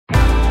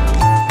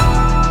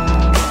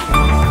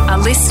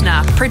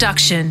listener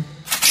production.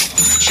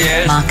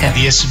 Shares, Market,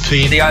 the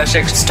S&P, the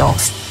ASX,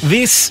 stocks.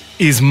 This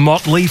is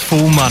Motley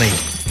Fool Money.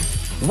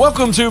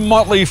 Welcome to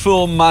Motley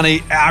Fool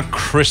Money, our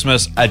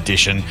Christmas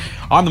edition.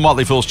 I'm the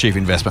Motley Fool's Chief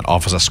Investment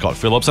Officer, Scott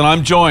Phillips, and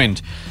I'm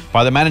joined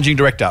by the Managing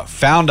Director,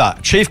 Founder,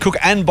 Chief Cook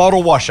and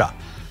Bottle Washer,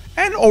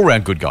 and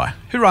all-round good guy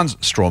who runs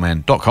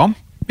strawman.com,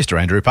 Mr.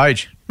 Andrew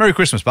Page. Merry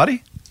Christmas,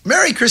 buddy.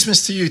 Merry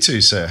Christmas to you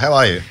too, sir. How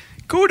are you?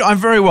 Good, I'm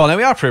very well. Now,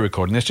 we are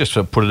pre-recording this just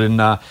to put it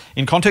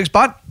in context,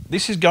 but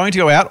this is going to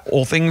go out,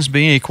 all things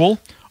being equal,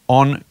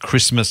 on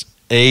Christmas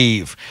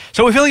Eve.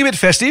 So we're feeling a bit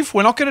festive.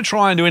 We're not going to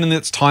try and do anything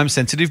that's time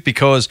sensitive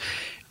because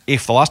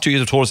if the last 2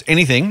 years have taught us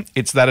anything,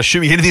 it's that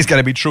assuming anything is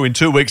going to be true in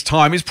 2 weeks'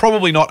 time is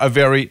probably not a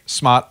very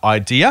smart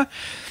idea.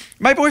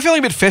 Mate, but we're feeling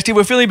a bit festive.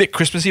 We're feeling a bit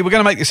Christmassy. We're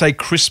going to make this a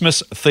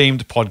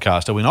Christmas-themed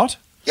podcast, are we not?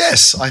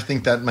 Yes, I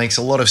think that makes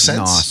a lot of sense.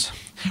 Nice.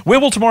 Where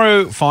will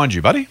tomorrow find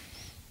you, buddy?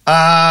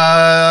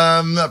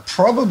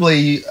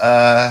 Probably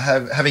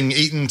having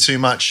eaten too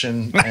much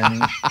and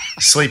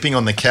sleeping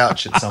on the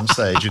couch at some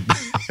stage. It'd be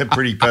a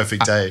pretty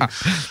perfect day.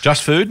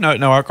 Just food?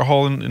 No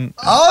alcohol? In Look,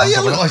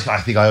 I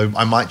think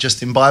I might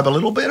just imbibe a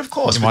little bit, of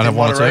course, You might have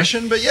one or two.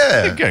 moderation. But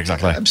yeah,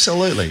 exactly.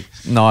 Absolutely.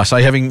 Nice. Are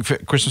you having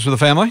Christmas with the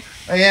family?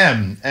 I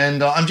am,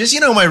 and I'm just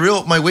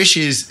my wish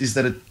is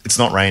that it's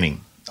not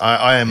raining.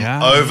 I am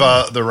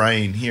over the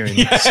rain here in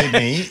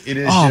Sydney. It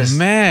is just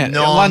La Nina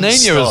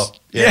non-stop.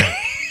 Yeah.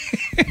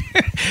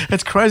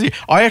 That's crazy.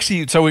 I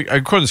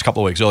recorded this a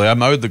couple of weeks earlier. I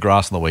mowed the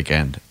grass on the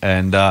weekend,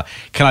 and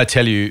can I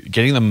tell you,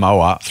 getting the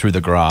mower through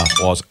the grass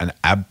was an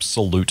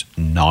absolute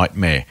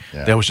nightmare.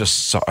 Yeah. It was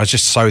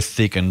just so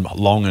thick and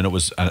long, and it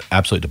was an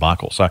absolute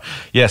debacle. So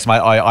yes, mate,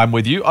 I'm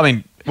with you. I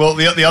mean, well,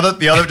 the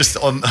other just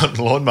on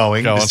lawn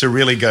mowing, just to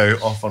really go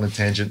off on a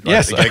tangent.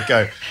 Right,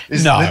 Yes.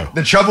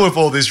 The trouble with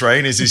all this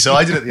rain is so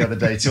I did it the other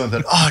day too and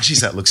thought, oh, geez,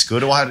 that looks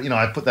good.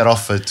 I put that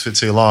off for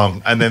too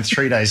long. And then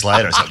 3 days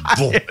later, it's like,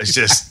 boom,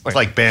 it's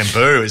like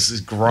bamboo. It's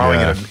just growing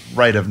at a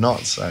rate of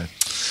knots. So.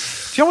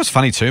 Do you know what's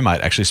funny too,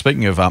 mate? Actually,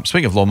 speaking of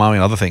lawn mowing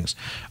and other things,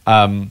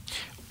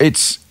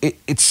 it's.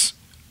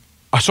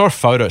 I saw a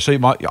photo. So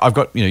I've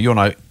got you and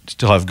I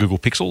still have Google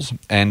Pixels,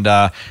 and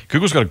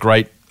Google's got a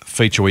great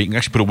feature where you can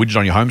actually put a widget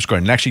on your home screen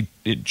and actually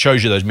it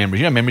shows you those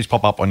memories. You know, memories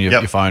pop up on your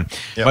phone.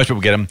 Yep. Most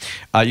people get them.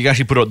 You can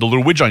actually put the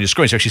little widget on your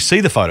screen so you actually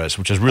see the photos,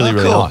 which is really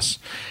nice.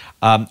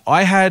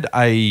 I had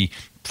a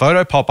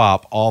photo pop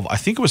up of, I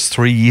think it was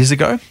 3 years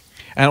ago,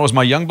 and it was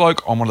my young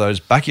bloke on one of those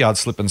backyard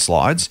slip and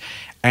slides,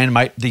 and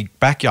mate, the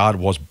backyard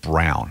was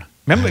brown.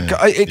 Remember,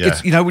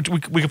 it's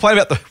we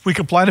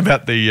complain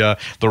about the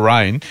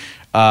rain.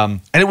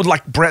 And it would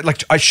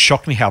it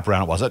shocked me how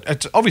brown it was.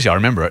 Obviously, I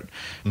remember it,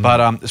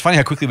 but it's funny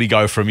how quickly we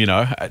go from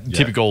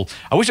typical.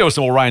 I wish there was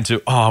some more rain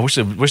to. I wish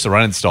the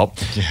rain had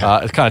stopped.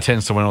 Yeah. It kind of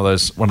tends to one of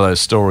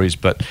those stories,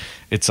 but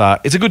it's a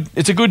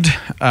good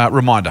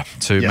reminder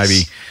to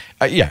maybe.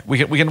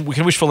 We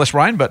can wish for less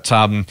rain, but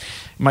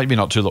maybe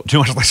not too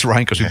much less rain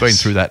because we've been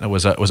through that, and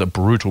it was a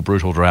brutal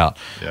drought.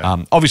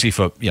 Yeah. Obviously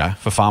for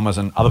farmers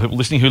and other people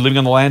listening who are living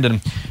on the land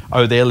and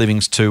owe their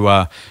livings to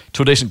a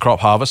decent crop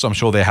harvest, I'm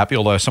sure they're happy.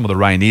 Although some of the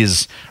rain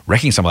is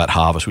wrecking some of that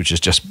harvest, which is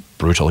just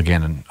brutal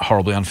again and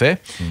horribly unfair.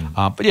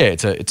 But yeah,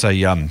 it's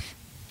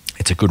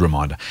a good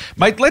reminder,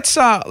 mate. Let's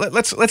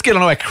get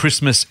on to our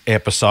Christmas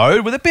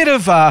episode with a bit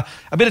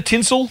of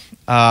tinsel,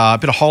 a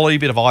bit of holly, a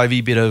bit of ivy,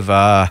 a bit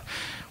of.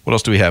 What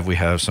else do we have? We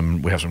have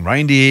some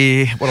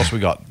reindeer. What else we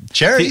got?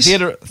 Cherries.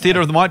 Theatre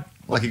of the Mind.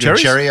 Like a good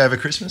cherries? cherry over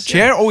Christmas?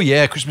 Cherry? Oh,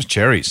 yeah, Christmas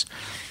cherries.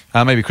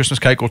 Maybe a Christmas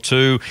cake or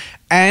two.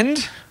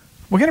 And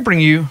we're going to bring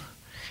you...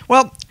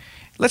 Well,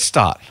 let's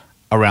start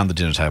around the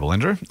dinner table,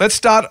 Andrew. Let's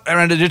start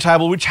around the dinner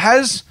table, which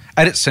has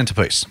at its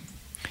centrepiece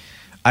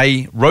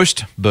a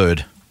roast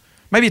bird.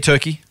 Maybe a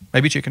turkey,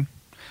 maybe a chicken.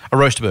 A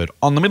roast bird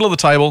on the middle of the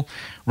table,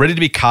 ready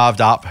to be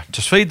carved up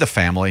to feed the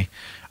family.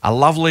 A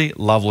lovely,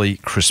 lovely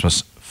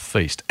Christmas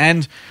feast.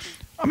 And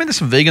I mean, there's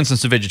some vegans and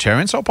some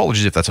vegetarians, so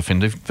apologies if that's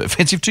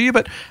offensive to you,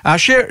 but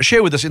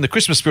share with us in the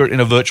Christmas spirit in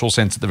a virtual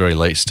sense at the very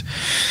least.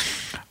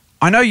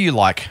 I know you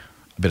like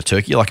a bit of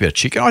turkey, you like a bit of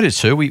chicken. I do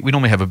too. We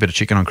normally have a bit of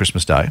chicken on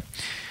Christmas Day.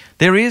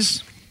 There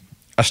is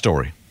a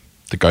story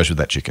that goes with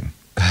that chicken.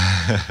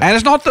 And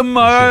it's not the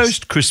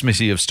most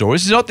Christmassy of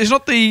stories. It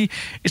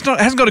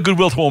hasn't got a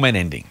goodwill to all men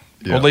ending.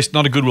 Yeah. Or at least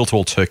not a goodwill to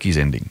all turkeys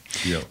ending.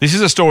 Yeah. This is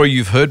a story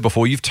you've heard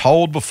before, you've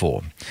told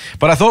before.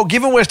 But I thought,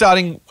 given we're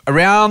starting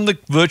around the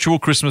virtual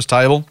Christmas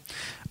table,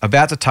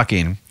 about to tuck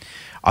in,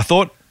 I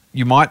thought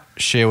you might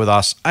share with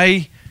us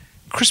a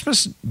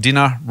Christmas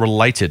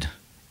dinner-related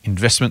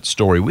investment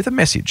story with a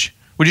message.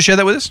 Would you share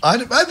that with us?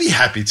 I'd be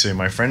happy to,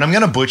 my friend. I'm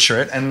going to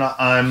butcher it, and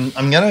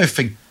I'm going to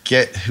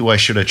forget who I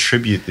should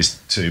attribute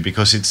this to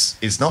because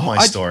it's not my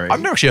story.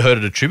 I've never actually heard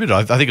it attributed.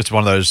 I think it's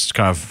one of those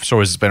kind of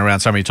stories that's been around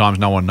so many times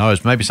no one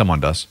knows. Maybe someone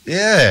does.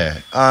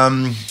 Yeah.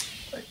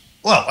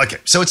 Well, okay.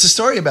 So it's a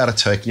story about a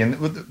turkey, and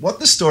what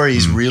the story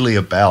is really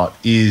about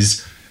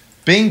is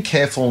being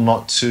careful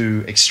not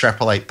to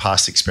extrapolate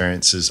past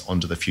experiences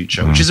onto the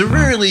future, which is a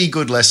really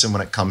good lesson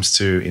when it comes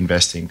to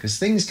investing because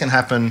things can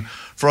happen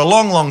for a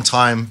long, long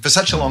time, for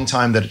such a long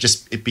time that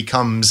it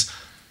becomes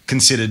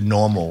considered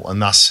normal,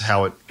 and thus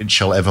how it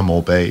shall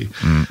evermore be.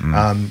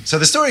 So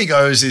the story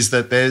goes is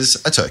that there's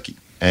a turkey,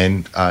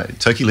 and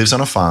turkey lives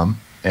on a farm,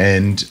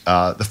 and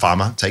the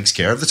farmer takes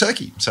care of the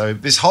turkey. So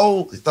this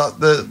whole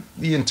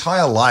the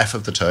entire life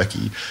of the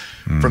turkey,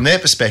 from their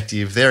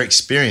perspective, their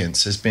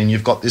experience has been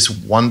you've got this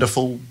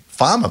wonderful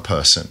farmer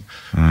person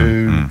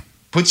who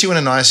puts you in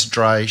a nice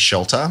dry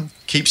shelter,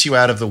 keeps you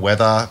out of the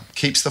weather,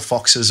 keeps the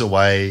foxes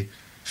away,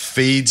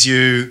 feeds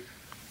you,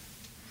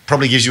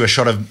 probably gives you a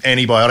shot of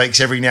antibiotics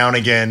every now and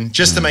again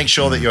just to make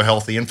sure that you're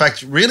healthy. In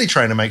fact, really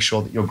trying to make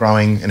sure that you're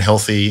growing and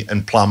healthy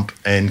and plump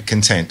and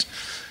content.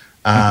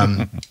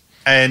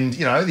 And,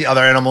 the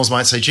other animals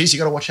might say, geez, you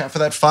got to watch out for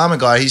that farmer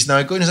guy. He's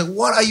no good. And he's like,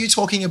 what are you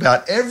talking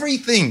about?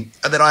 Everything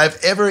that I've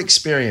ever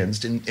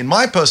experienced in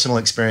my personal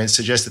experience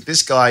suggests that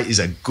this guy is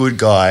a good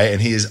guy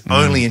and he is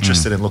only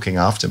interested in looking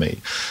after me.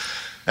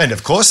 And,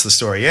 of course, the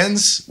story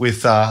ends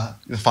with the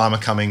farmer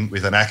coming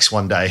with an axe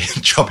one day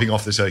and chopping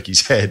off the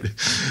turkey's head.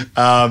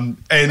 And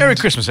Merry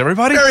Christmas,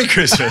 everybody. Merry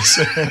Christmas.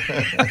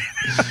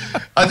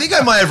 I think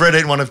I might have read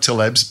it in one of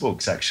Taleb's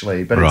books,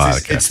 actually. But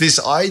it's this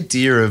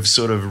idea of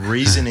sort of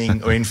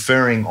reasoning or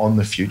inferring on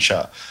the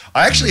future.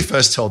 I actually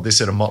first told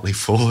this at a Motley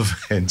Fool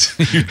event.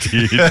 You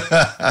did.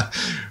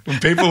 When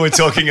people were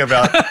talking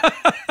about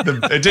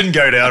it didn't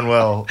go down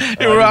well.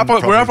 Yeah, we're up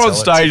on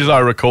stage, as I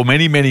recall,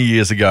 many, many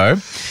years ago.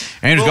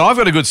 Andrew's I've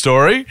got a good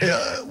story.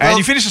 And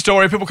you finished the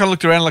story, people kind of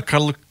looked around,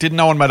 didn't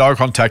no one made eye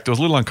contact. It was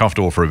a little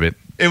uncomfortable for a bit.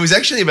 It was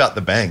actually about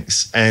the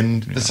banks.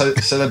 And so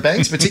the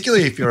banks,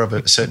 particularly if you're of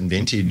a certain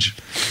vintage,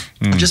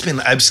 have just been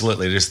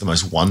absolutely just the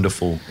most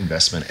wonderful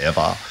investment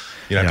ever.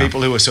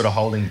 People who were sort of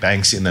holding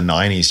banks in the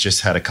 90s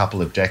just had a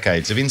couple of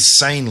decades of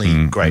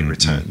insanely great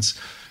returns.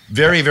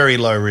 Very, very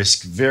low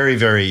risk, very,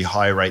 very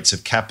high rates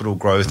of capital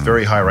growth,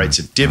 very high rates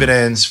of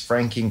dividends,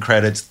 franking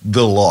credits,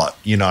 the lot.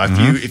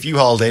 If you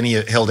held any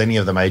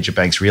of the major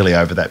banks really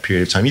over that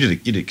period of time, you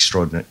did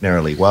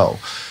extraordinarily well.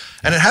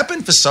 And it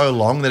happened for so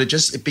long that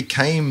it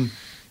became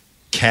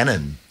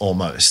canon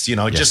almost. It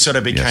just sort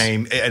of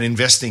became an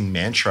investing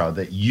mantra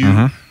that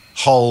you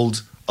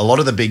hold a lot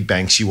of the big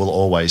banks, you will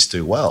always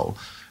do well.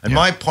 And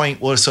my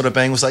point was sort of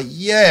was like,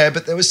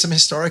 but there was some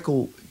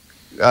historical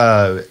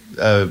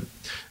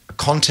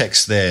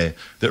context there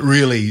that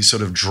really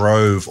sort of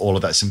drove all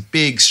of that. Some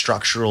big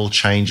structural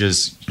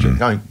changes you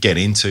don't get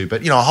into,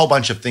 but a whole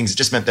bunch of things. It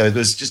just meant there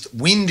was just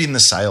wind in the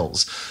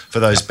sails for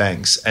those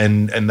banks,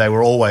 and they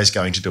were always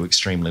going to do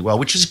extremely well,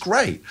 which is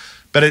great.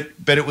 But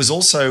it was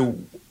also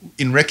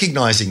in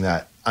recognizing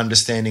that,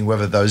 understanding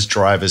whether those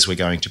drivers were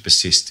going to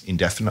persist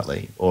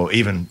indefinitely or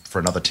even for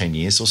another 10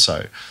 years or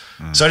so.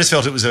 So I just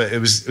felt it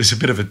was a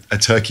bit of a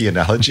turkey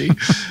analogy.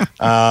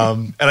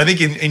 And I think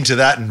into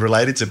that and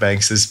related to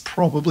banks, there's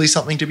probably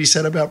something to be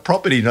said about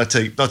property, not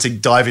to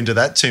dive into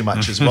that too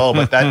much as well.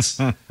 But I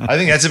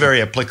think that's a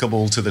very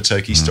applicable to the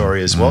turkey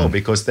story as well,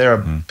 because there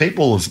are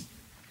people of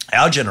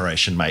our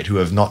generation, mate, who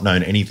have not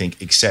known anything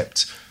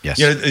except,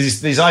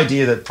 this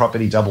idea that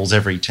property doubles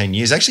every 10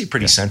 years, actually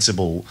pretty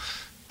sensible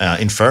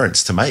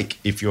inference to make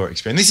if you're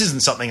experienced. This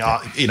isn't something,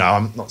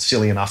 I'm not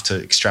silly enough to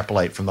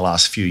extrapolate from the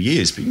last few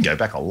years, but you can go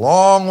back a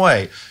long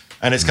way.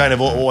 And it's kind of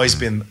always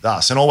been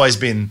thus and always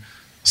been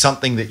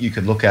something that you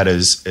could look at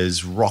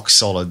as rock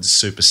solid,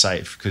 super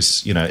safe.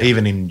 Because,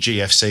 even in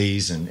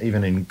GFCs and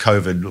even in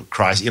COVID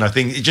crisis,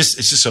 it's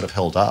just sort of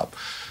held up.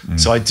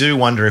 So I do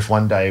wonder if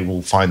one day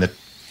we'll find the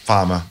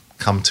farmer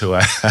come to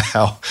our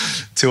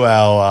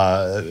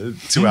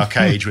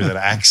cage with an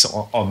axe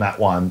on that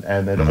one,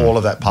 and then all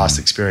of that past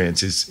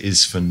experience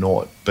is for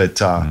naught.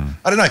 But I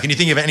don't know. Can you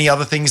think of any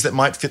other things that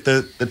might fit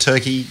the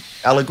turkey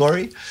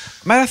allegory?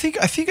 Mate, I think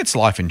it's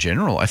life in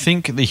general. I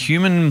think the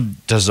human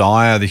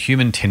desire, the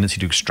human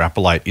tendency to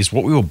extrapolate is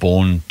what we were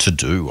born to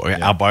do.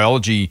 Our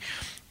biology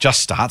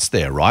just starts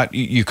there, right?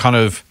 You kind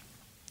of...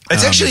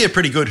 It's actually a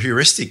pretty good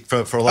heuristic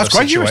for a lot of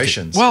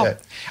situations. Well,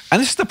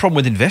 and this is the problem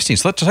with investing.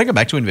 So let's take it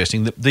back to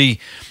investing. The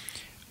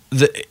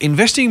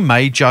investing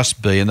may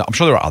just be, and I'm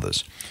sure there are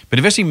others, but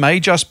investing may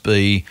just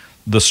be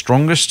the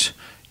strongest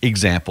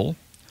example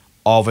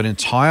of an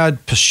entire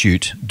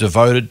pursuit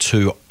devoted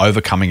to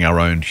overcoming our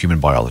own human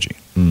biology.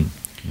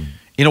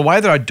 In a way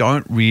that I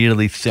don't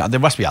really think, there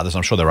must be others,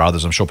 I'm sure there are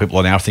others, I'm sure people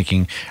are now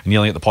thinking and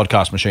yelling at the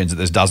podcast machines that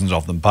there's dozens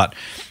of them, but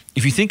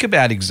if you think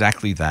about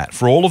exactly that,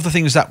 for all of the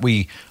things that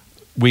we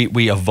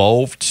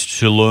evolved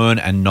to learn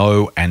and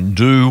know and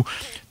do,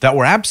 that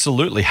were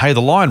absolutely, hey,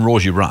 the lion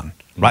roars, you run,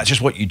 right? It's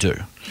just what you do.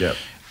 Yeah.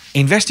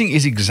 Investing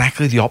is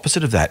exactly the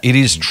opposite of that. It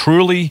is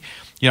truly,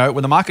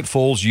 when the market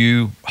falls,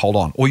 you hold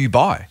on or you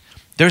buy.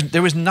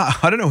 There is no,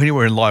 I don't know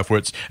anywhere in life where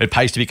it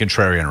pays to be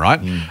contrarian, right?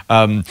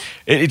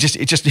 It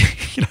just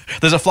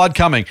there's a flood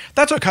coming.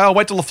 That's okay. I'll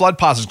wait till the flood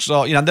passes,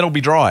 so then it'll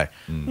be dry.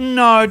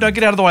 No, don't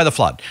get out of the way of the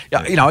flood.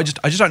 I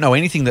just don't know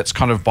anything that's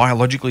kind of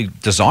biologically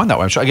designed that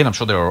way. I'm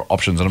sure there are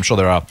options and I'm sure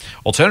there are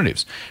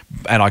alternatives,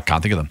 and I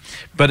can't think of them.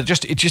 But it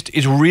just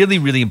is really,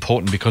 really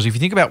important, because if you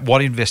think about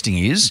what investing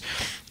is,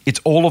 it's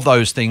all of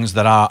those things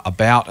that are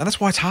about, and that's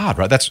why it's hard,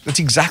 right? That's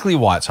exactly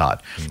why it's hard.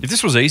 If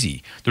this was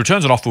easy, the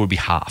returns on offer would be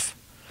half.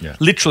 Yeah.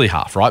 Literally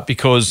half, right?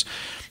 Because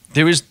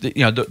there is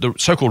the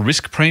so-called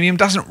risk premium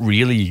doesn't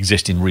really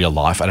exist in real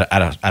life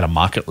at a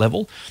market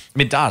level. I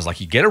mean, it does. Like,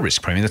 you get a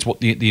risk premium. That's what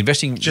the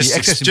investing, Just the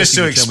excess just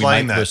investing to return we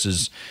explain make that.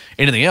 versus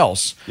anything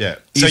else. Yeah.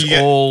 So is you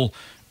get- all,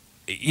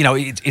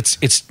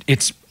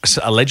 it's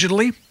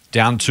allegedly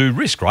down to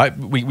risk, right?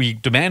 We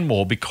demand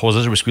more because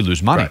there's a risk we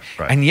lose money,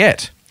 Right. and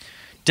yet.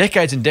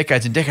 Decades and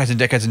decades and decades and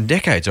decades and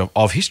decades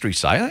of history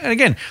say, and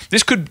again,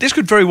 this could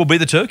very well be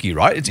the turkey,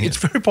 right? It's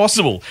very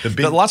possible that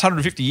the last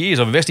 150 years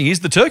of investing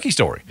is the turkey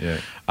story.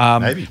 Yeah,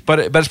 maybe.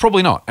 But it's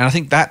probably not. And I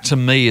think that, to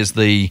me, is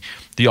the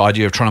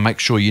idea of trying to make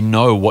sure you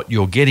know what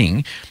you're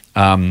getting.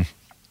 And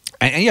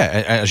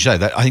yeah, as you say,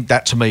 that I think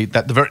that, to me,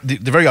 that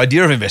the very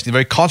idea of investing, the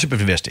very concept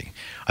of investing,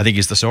 I think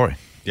is the story.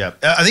 Yeah,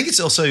 I think it's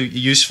also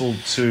useful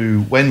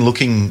to, when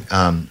looking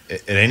at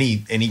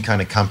any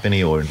kind of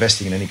company or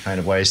investing in any kind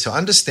of ways, to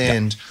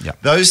understand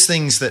those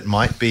things that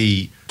might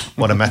be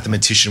what a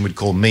mathematician would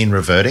call mean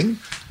reverting,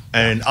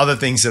 and other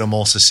things that are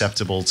more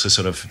susceptible to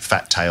sort of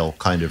fat tail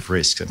kind of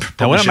risk.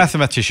 Now, we're not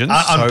mathematicians,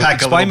 so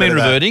explain mean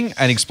reverting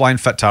and explain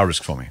fat tail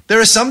risk for me.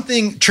 There are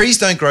trees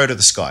don't grow to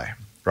the sky,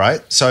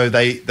 right? So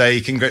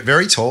they can get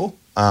very tall,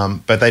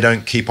 but they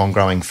don't keep on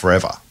growing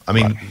forever. I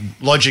mean,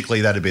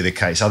 logically, that'd be the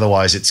case.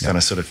 Otherwise, it's going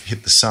to sort of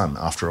hit the sun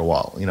after a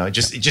while. It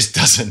just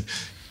doesn't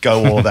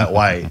go all that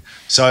way.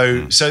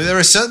 So there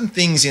are certain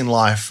things in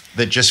life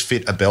that just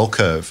fit a bell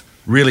curve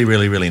really,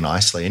 really, really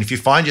nicely. And if you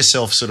find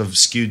yourself sort of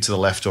skewed to the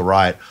left or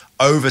right,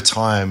 over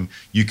time,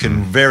 you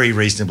can very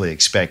reasonably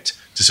expect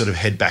to sort of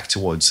head back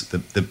towards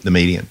the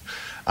median.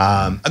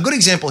 A good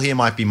example here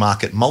might be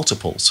market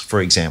multiples,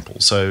 for example.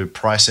 So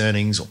price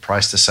earnings or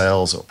price to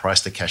sales or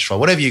price to cash flow,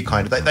 whatever you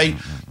kind of,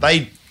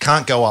 they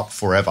can't go up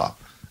forever.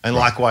 And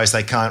likewise,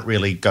 they can't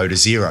really go to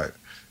zero.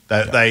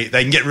 They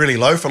can get really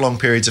low for long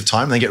periods of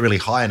time. They get really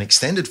high and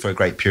extended for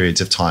great periods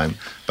of time,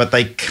 but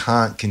they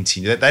can't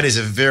continue. That is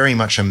very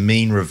much a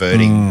mean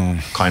reverting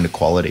kind of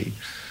quality.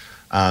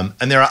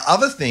 And there are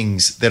other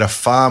things that are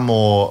far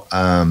more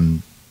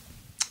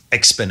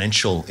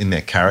exponential in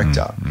their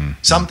character.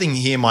 Something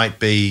here might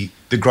be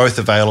the growth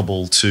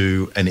available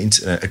to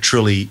a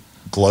truly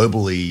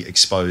globally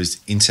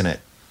exposed internet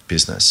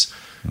business,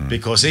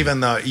 because even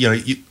though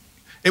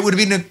it would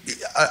have been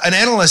an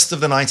analyst of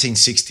the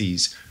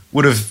 1960s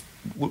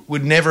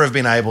would never have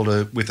been able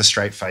to, with a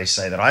straight face,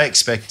 say that I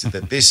expect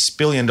that this $1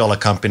 billion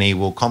company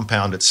will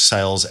compound its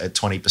sales at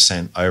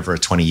 20% over a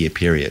 20-year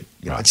period.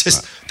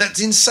 That's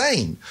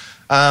insane.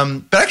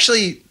 But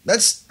actually,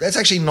 that's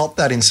actually not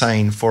that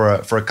insane for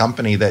a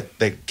company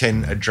that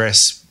can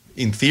address,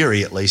 in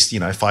theory at least,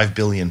 5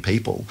 billion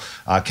people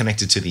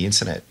connected to the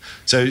internet.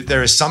 So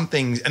there are some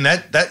things, and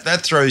that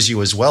throws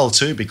you as well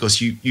too,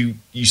 because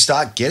you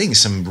start getting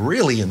some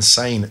really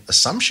insane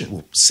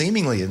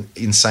seemingly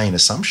insane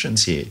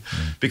assumptions here,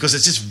 because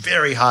it's just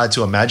very hard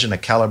to imagine a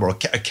caliber or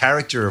a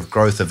character of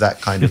growth of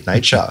that kind of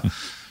nature.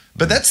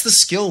 But that's the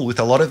skill with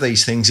a lot of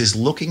these things, is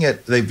looking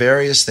at the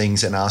various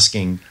things and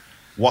asking,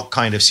 what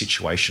kind of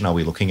situation are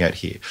we looking at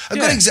here?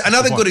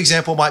 Another good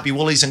example might be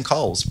Woolies and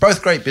Coles,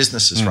 both great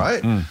businesses,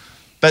 right?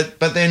 But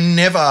they're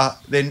never,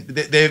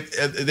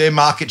 their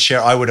market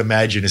share, I would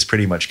imagine, is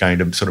pretty much going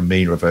to sort of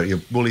mean revert.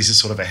 Woolies is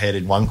sort of ahead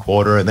in one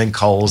quarter, and then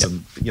Coles,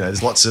 and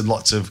there's lots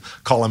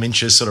of column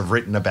inches sort of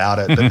written about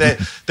it.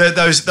 But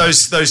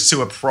those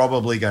two are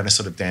probably going to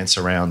sort of dance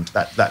around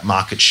that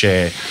market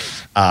share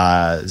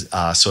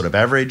sort of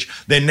average.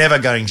 They're never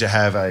going to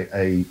have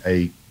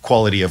a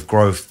quality of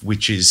growth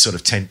which is sort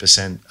of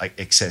 10%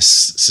 excess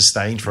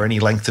sustained for any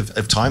length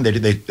of time.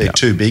 They're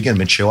too big and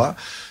mature.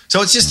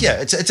 So it's just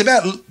it's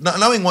about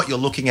knowing what you're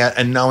looking at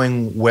and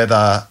knowing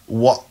whether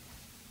what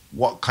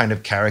kind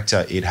of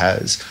character it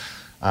has.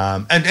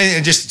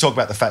 And just to talk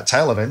about the fat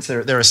tail events,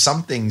 there are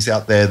some things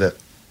out there that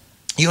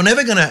you're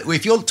never going to,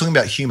 if you're talking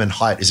about human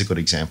height is a good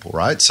example,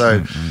 right?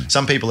 So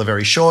some people are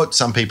very short,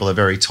 some people are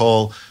very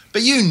tall.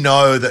 But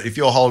that if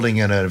you're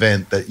holding an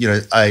event that,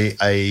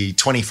 a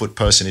 20-foot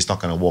person is not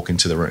going to walk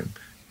into the room.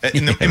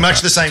 In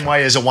much the same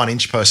way as a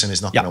 1-inch person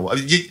is not going to walk.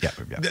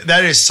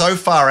 That is so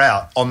far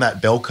out on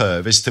that bell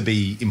curve as to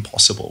be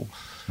impossible.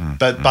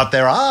 But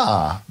there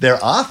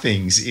are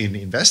things in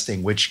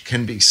investing which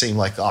can seem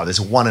like, there's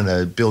a 1 in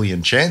a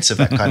billion chance of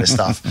that kind of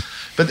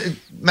stuff. But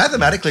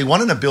mathematically,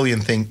 1 in a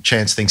billion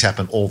chance things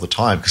happen all the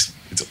time, because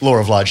it's law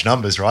of large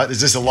numbers, right?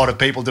 There's just a lot of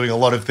people doing a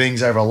lot of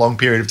things over a long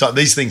period of time.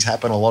 These things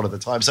happen a lot of the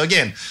time. So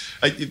again,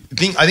 I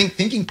think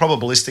thinking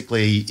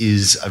probabilistically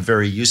is a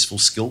very useful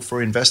skill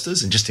for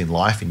investors and just in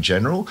life in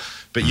general.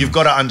 But you've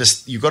got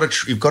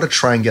to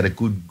try and get a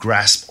good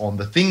grasp on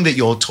the thing that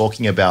you're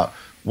talking about.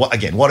 What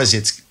is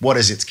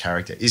its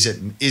character? Is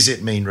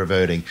it mean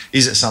reverting?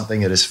 Is it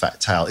something that is fat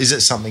tail? Is it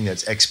something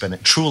that's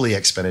truly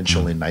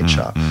exponential in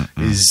nature?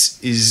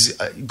 Is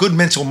good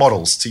mental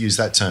models, to use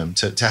that term,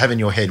 to have in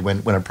your head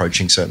when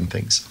approaching certain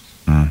things.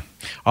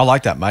 I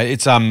like that, mate.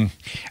 It's and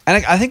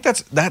I think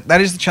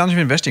that is the challenge of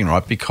investing,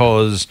 right?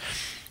 Because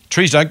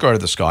trees don't grow to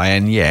the sky,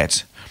 and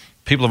yet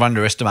people have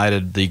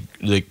underestimated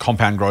the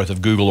compound growth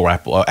of Google or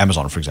Apple or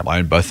Amazon, for example. I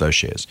own both those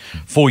shares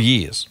for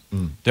years.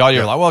 The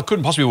idea of like, well, it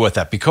couldn't possibly be worth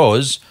that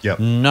because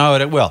no,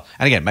 it will.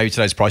 And again, maybe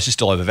today's price is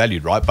still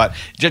overvalued, right? But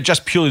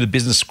just purely the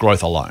business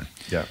growth alone.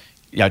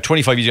 Yeah.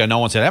 25 years ago, no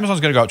one said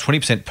Amazon's going to go up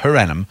 20% per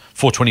annum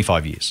for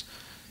 25 years.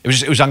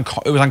 It was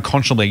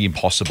unconscionably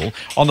impossible.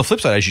 On the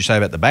flip side, as you say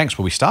about the banks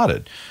where we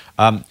started,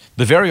 the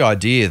very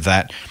idea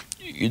that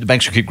the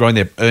banks will keep growing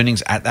their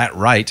earnings at that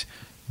rate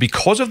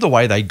because of the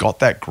way they got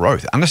that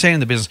growth, understanding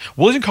the business.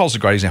 Woolies & Coles is a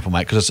great example,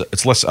 mate, because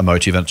it's less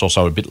emotive and it's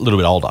also a little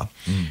bit older.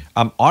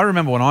 I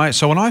remember when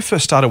I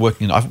first started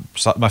working,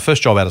 my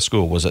first job out of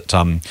school was at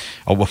I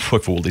worked for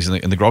Woolies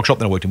in the grog shop.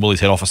 Then I worked in Woolies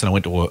head office, and I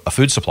went to a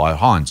food supplier,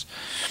 Heinz,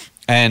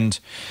 and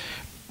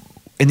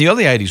in the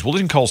early 80s,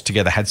 Woolies & Coles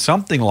together had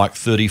something like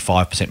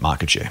 35%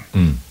 market share.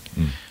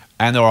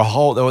 And there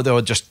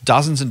were just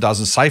dozens and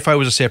dozens. Safeway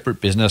was a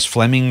separate business.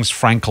 Fleming's,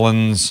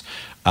 Franklin's,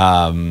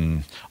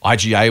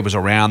 IGA was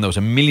around. There was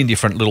a million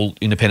different little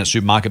independent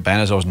supermarket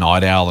banners. There was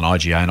Night Owl and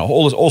IGA and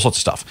all sorts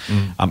of stuff.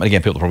 And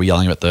again, people are probably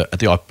yelling at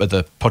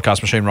the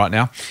podcast machine right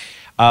now.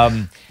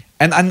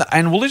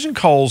 And Woolies &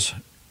 Coles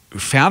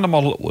found a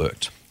model that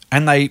worked,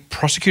 and they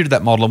prosecuted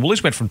that model. And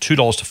Woolies went from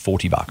 $2 to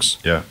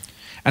 $40. Yeah.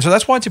 And so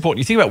that's why it's important.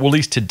 You think about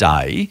Woolies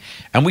today,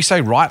 and we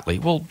say rightly,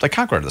 well, they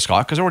can't grow to the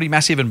sky because they're already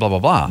massive and blah, blah,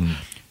 blah.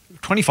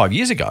 25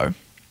 years ago,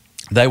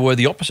 they were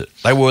the opposite.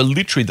 They were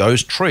literally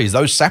those trees,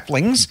 those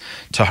saplings,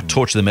 to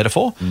torture the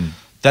metaphor,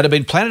 that had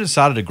been planted and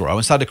started to grow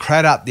and started to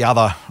crowd out the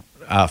other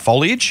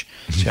foliage.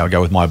 See how I go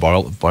with my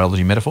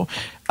biology metaphor.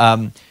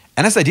 And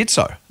as they did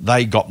so,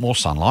 they got more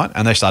sunlight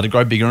and they started to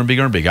grow bigger and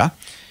bigger and bigger.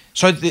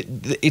 So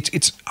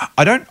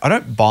I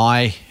don't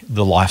buy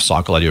the life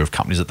cycle idea of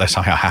companies that they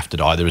somehow have to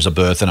die. There is a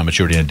birth and a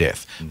maturity and a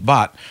death.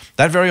 But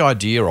that very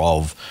idea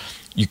of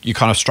you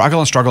kind of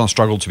struggle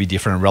to be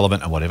different and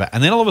relevant and whatever,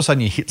 and then all of a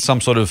sudden you hit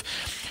some sort of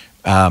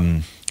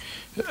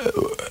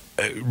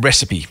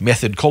recipe,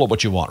 method, call it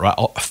what you want, right?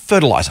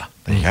 Fertilizer.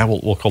 There you go.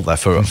 We'll call that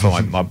for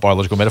my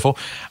biological metaphor.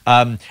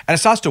 And it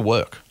starts to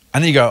work.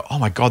 And then you go, oh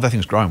my God, that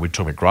thing's growing. We were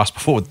talking about grass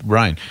before with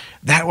rain.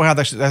 That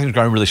thing's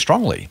growing really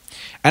strongly.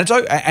 And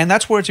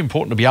that's where it's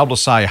important to be able to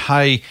say,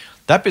 hey,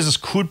 that business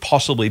could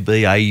possibly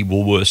be a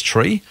Woolworths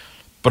tree,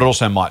 but it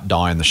also might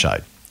die in the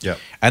shade. Yeah.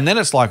 And then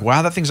it's like,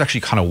 wow, that thing's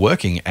actually kind of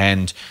working,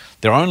 and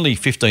they're only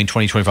 15,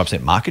 20,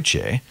 25% market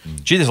share.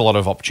 Gee, there's a lot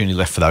of opportunity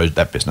left for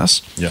that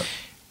business. Yeah.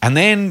 And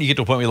then you get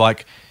to a point where you're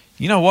like,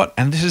 you know what?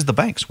 And this is the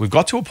banks. We've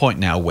got to a point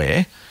now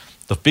where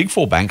the big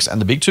four banks and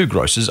the big two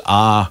grocers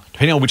are,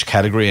 depending on which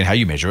category and how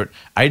you measure it,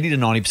 80 to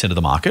 90% of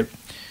the market.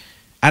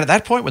 And at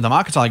that point, when the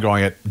market's only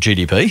growing at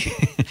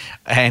GDP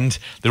and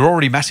they're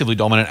already massively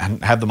dominant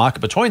and have the market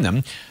between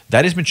them,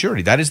 that is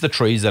maturity. That is the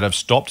trees that have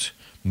stopped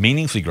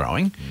meaningfully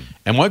growing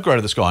and won't grow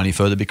to the sky any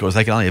further because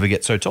they can only ever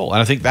get so tall.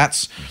 And I think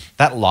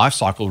that life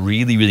cycle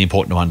really, really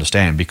important to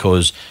understand,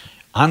 because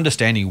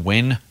understanding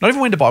when, not even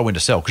when to buy, when to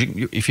sell.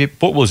 Because if you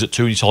bought Woolies at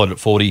 2 and you sold it at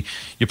 40,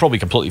 you're probably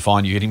completely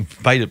fine. You're getting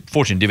paid a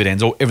fortune in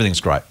dividends, or everything's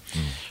great.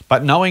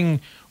 But knowing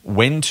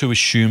when to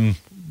assume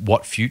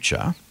what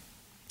future.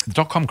 The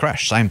dot-com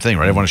crash, same thing,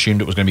 right? Everyone assumed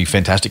it was going to be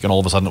fantastic, and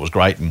all of a sudden it was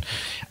great, and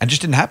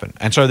just didn't happen.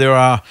 And so there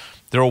are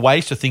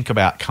ways to think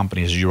about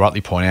companies, as you rightly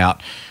point out,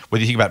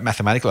 whether you think about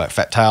mathematically, like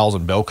fat tails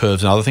and bell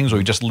curves and other things, or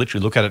you just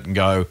literally look at it and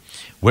go,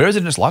 where is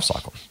it in its life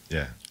cycle?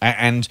 Yeah.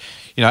 And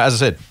as I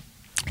said,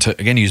 to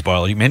again use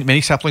biology,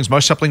 most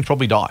saplings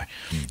probably die.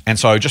 And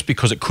so just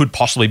because it could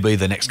possibly be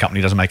the next company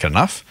doesn't make it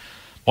enough.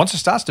 Once it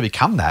starts to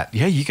become that,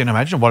 you can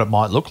imagine what it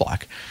might look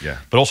like. Yeah.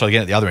 But also,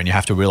 again, at the other end, you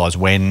have to realize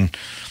when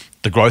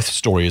the growth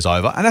story is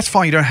over, and that's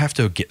fine. You don't have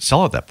to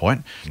sell at that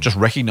point. Just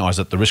recognize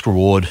that the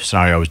risk-reward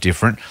scenario is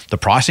different. The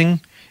pricing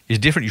is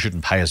different. You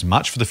shouldn't pay as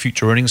much for the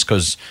future earnings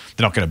because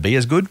they're not going to be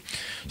as good.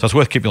 So it's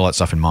worth keeping all that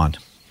stuff in mind.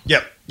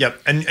 Yep.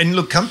 And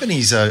look,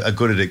 companies are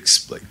good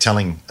at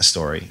telling a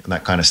story and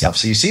that kind of stuff.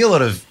 So you see a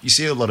lot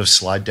of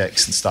slide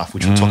decks and stuff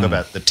which will talk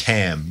about the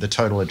TAM, the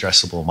total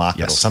addressable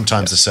market, or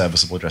sometimes the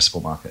serviceable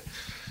addressable market.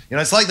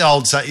 It's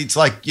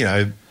like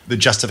the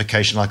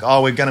justification, like,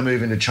 oh, we're going to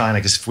move into China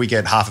because if we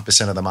get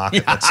 0.5% of the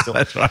market, that's still.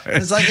 That's right.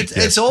 It's like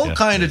it's all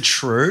kind of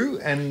true,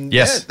 and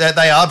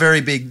they are very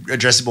big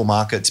addressable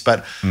markets.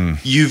 But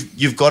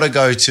you've got to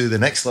go to the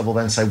next level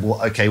then and say,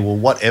 well, okay,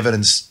 what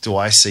evidence do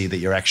I see that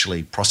you're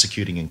actually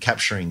prosecuting and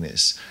capturing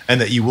this,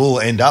 and that you will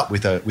end up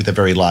with a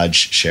very large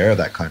share of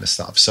that kind of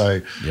stuff.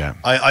 So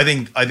I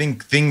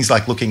think things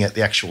like looking at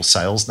the actual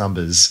sales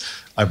numbers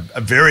are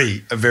very,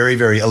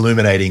 very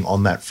illuminating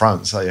on that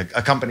front. So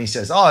a company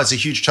says, oh, it's a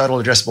huge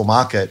total addressable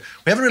market.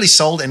 We haven't really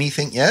sold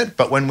anything yet,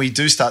 but when we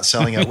do start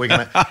selling it, we're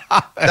going to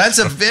 – that's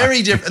a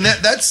very different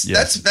 –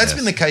 that's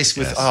been the case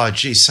with,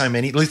 so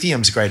many –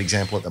 lithium's a great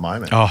example at the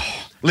moment. Oh,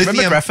 lithium,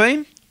 remember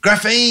graphene?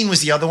 Graphene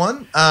was the other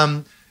one.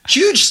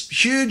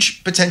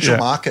 Huge potential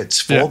markets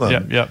for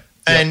them. Yep.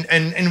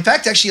 And in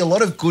fact, actually, a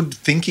lot of good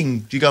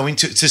thinking you go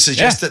into to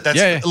suggest that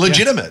that's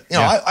legitimate. You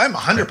know, I'm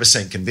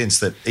 100%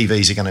 convinced that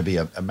EVs are going to be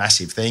a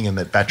massive thing, and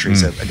that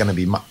batteries are going to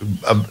be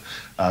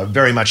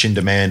very much in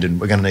demand, and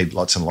we're going to need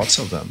lots and lots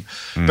of them.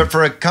 But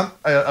for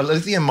a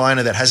lithium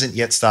miner that hasn't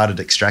yet started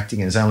extracting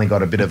and has only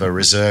got a bit of a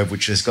reserve,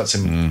 which has got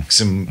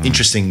some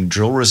interesting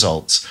drill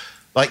results,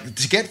 like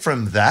to get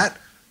from that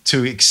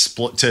to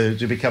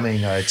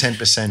becoming a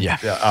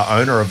 10%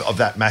 owner of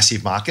that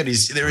massive market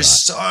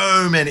is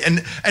so many,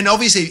 and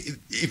obviously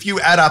if you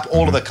add up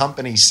all of the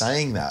companies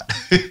saying that,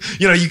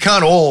 you know, you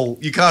can't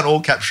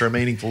all capture a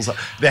meaningful.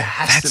 There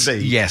has to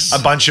be a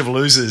bunch of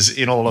losers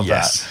in all of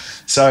that.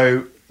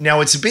 So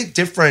now it's a bit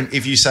different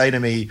if you say to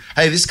me,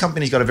 hey, this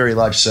company's got a very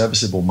large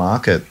serviceable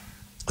market.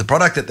 The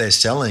product that they're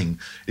selling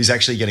is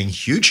actually getting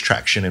huge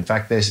traction. In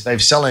fact, they're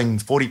selling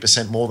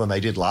 40% more than they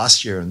did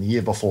last year, and the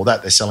year before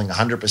that, they're selling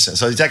 100%.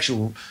 So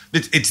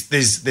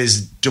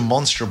there's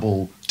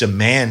demonstrable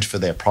demand for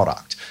their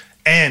product,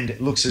 and it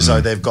looks as though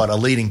they've got a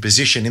leading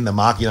position in the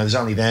market. You know, there's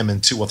only them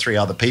and 2 or 3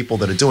 other people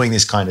that are doing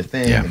this kind of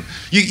thing. Yeah.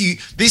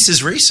 This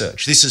is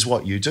research. This is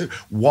what you do.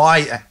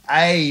 Why?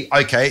 A,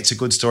 okay, it's a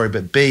good story,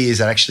 but B,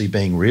 is it actually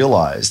being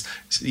realized?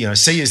 You know,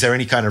 C, is there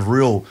any kind of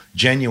real,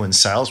 genuine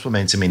sales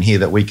momentum in here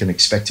that we can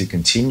expect to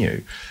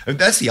continue? And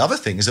that's the other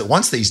thing, is that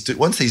once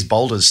these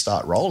boulders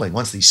start rolling,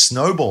 once these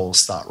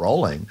snowballs start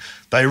rolling,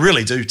 they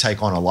really do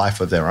take on a life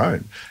of their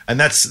own, and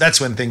that's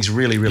when things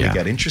really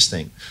get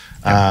interesting.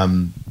 Yeah.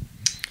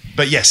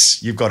 But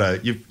yes, you've got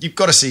to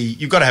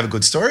have a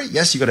good story.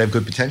 Yes, you've got to have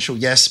good potential.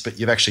 Yes, but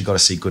you've actually got to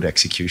see good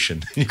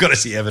execution. You've got to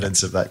see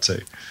evidence of that too.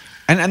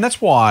 And that's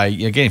why,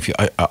 again, if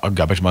I'll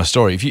go back to my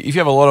story. If you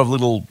have a lot of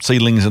little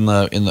seedlings in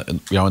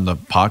the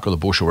park or the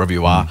bush or wherever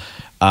you are,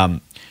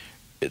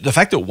 the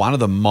fact that one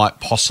of them might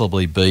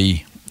possibly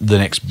be the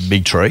next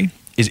big tree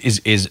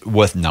is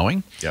worth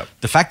knowing. Yep.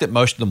 The fact that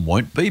most of them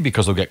won't be,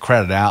 because they'll get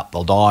crowded out,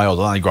 they'll die, or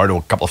they'll only grow to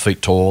a couple of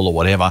feet tall or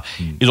whatever,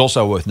 is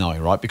also worth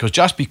knowing, right? Because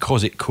just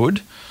because it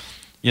could,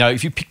 you know,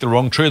 if you pick the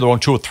wrong tree, the wrong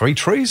 2 or 3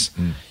 trees,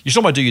 you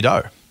still might do your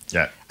dough.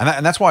 Yeah,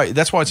 and that's why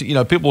it's, you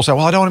know, people will say,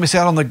 well, I don't want to miss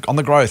out on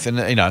the growth, and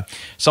you know,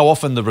 so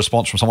often the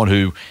response from someone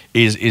who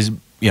is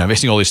you know,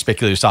 investing all this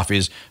speculative stuff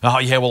is, oh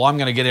yeah, well, I'm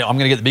going to get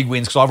the big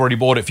wins because I've already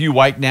bought it. If you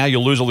wait now,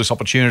 you'll lose all this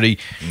opportunity.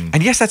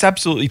 And yes, that's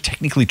absolutely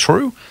technically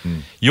true.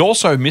 You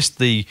also missed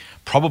the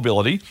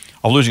probability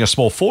of losing a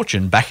small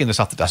fortune back into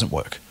stuff that doesn't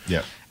work.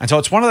 Yeah, and so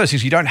it's one of those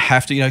things you don't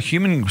have to, you know,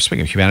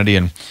 speaking of humanity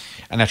and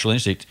natural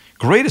instinct,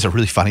 greed is a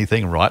really funny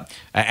thing, right?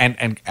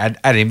 And add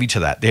envy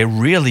to that. They're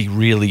really,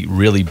 really,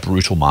 really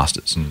brutal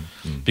masters,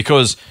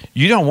 because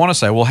you don't want to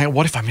say, well, hey,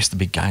 what if I miss the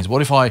big gains?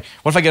 What if I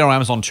get on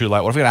Amazon too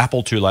late? What if I get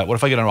Apple too late? What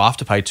if I get on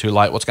Afterpay too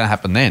late? What's going to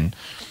happen then?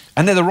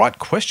 And they're the right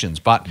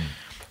questions, but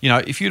you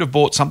know, if you'd have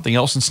bought something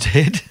else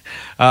instead,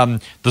 the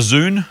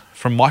Zune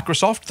from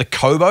Microsoft, the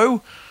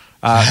Kobo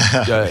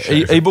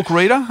ebook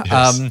reader.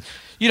 Yes.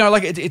 You know,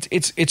 like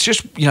it's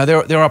just, you know,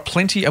 there are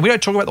plenty, and we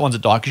don't talk about the ones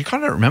that die because you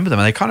kind of don't remember them,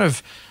 and they kind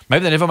of,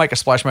 maybe they never make a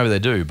splash, maybe they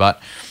do,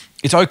 but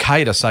it's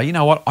okay to say, you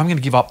know what, I'm going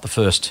to give up the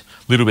first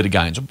little bit of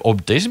gains or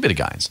decent bit of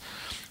gains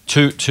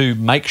to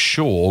make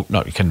sure,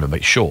 no, you can't even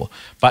make sure,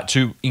 but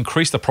to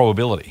increase the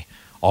probability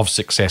of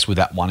success with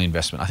that one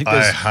investment. I think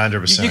I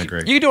 100% agree.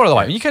 You can do it either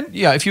way. You can,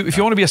 yeah, if you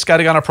want to be a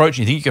scattergun approach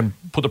and you think you can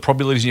put the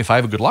probabilities in your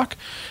favor, good luck.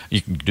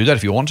 You can do that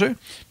if you want to.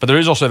 But there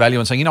is also value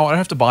in saying, you know what, I don't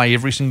have to buy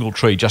every single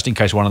tree just in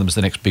case one of them is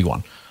the next big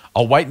one.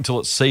 I'll wait until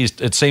it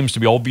seems to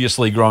be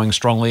obviously growing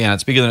strongly and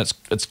it's bigger than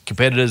its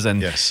competitors,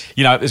 and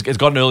you know, it's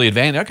got an early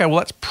advantage. Okay, well,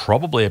 that's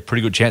probably a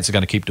pretty good chance it's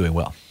going to keep doing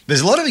well.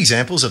 There's a lot of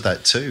examples of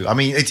that too. I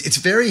mean, it's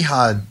very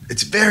hard.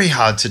 It's very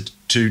hard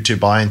to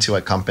buy into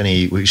a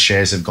company whose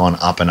shares have gone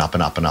up and up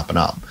and up and up and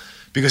up,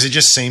 because it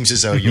just seems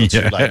as though you're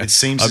too late. It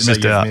seems as though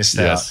you've missed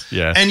out.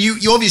 Yeah. And you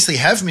obviously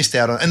have missed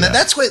out on, and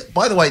that's where,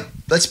 by the way,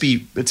 let's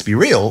be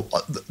real.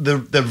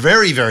 The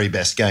very, very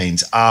best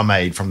gains are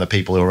made from the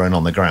people who are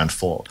on the ground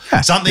floor.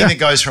 Yeah. Something that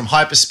goes from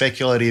hyper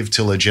speculative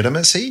to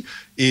legitimacy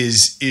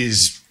is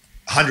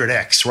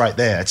 100x right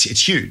there.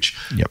 It's huge.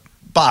 Yep.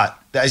 But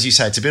as you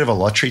say, it's a bit of a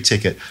lottery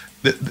ticket.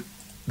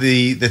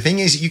 The thing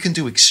is, you can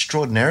do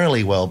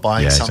extraordinarily well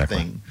buying something.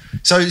 Exactly.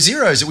 So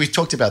Zeros, we've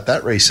talked about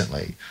that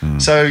recently.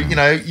 So, you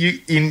know,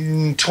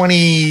 in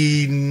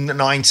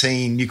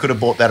 2019, you could have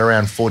bought that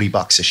around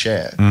 $40 a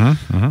share.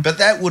 But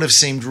that would have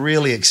seemed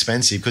really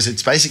expensive because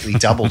it's basically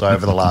doubled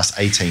over the last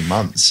 18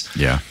 months.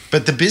 Yeah.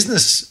 But the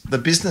business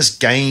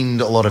gained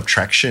a lot of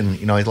traction,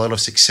 you know, a lot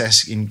of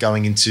success in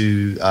going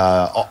into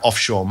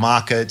offshore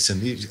markets.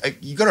 And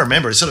you got to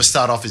remember, it sort of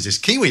started off as this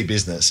Kiwi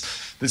business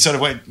that sort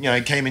of went, you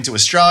know, came into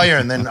Australia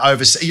and then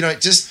overseas. You know,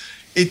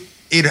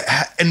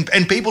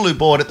 and people who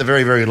bought at the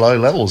very, very low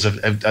levels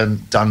have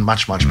done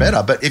much, much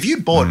better. But if you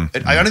bought,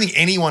 I don't think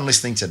anyone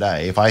listening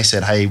today, if I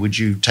said, hey, would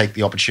you take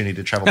the opportunity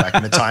to travel back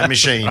in a time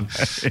machine?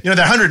 You know,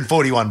 they're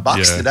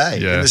 $141 today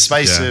in the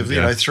space of, you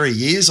know, 3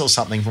 years or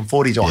something, from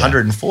 40 to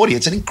 140.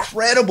 It's an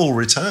incredible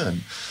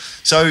return.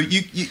 So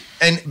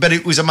but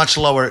it was a much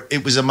lower.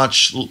 It was a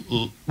much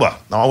well,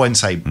 I wouldn't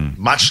say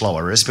much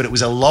lower risk, but it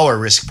was a lower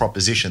risk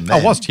proposition.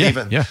 Then, it was,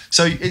 yeah.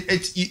 So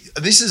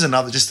this is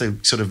another, just to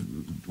sort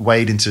of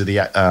wade into the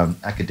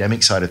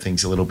academic side of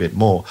things a little bit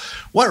more.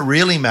 What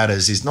really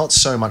matters is not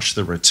so much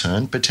the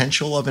return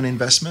potential of an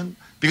investment,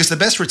 because the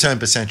best return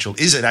potential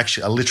is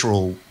actually a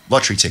literal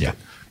lottery ticket. Yeah.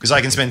 Because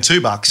I can spend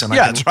 $2 and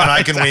I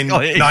I can win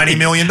 $90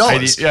 million.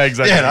 Yeah, exactly.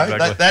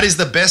 Exactly. That is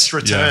the best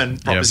return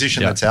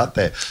proposition that's out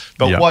there.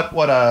 But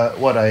what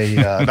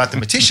a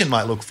mathematician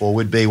might look for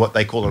would be what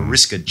they call a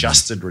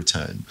risk-adjusted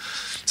return.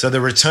 So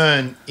the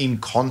return in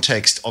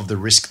context of the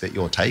risk that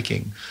you're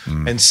taking.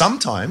 And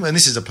sometimes, and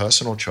this is a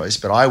personal choice,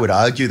 but I would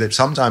argue that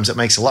sometimes it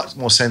makes a lot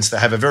more sense to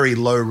have a very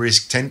low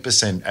risk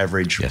 10%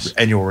 average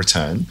annual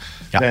return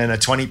than a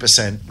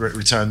 20%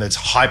 return that's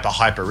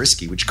hyper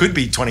risky, which could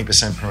be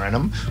 20% per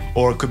annum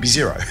or it could be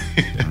zero.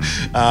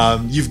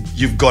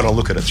 You've got to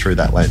look at it through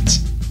that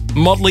lens.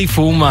 Motley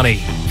Fool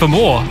Money. For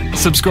more,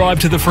 subscribe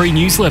to the free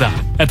newsletter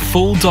at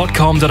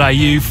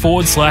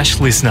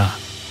fool.com.au/listener.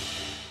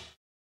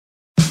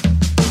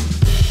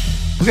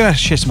 We're going to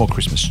share some more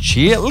Christmas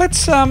cheer.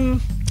 Let's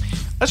talk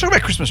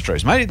about Christmas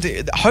trees,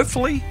 mate.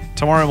 Hopefully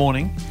tomorrow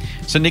morning,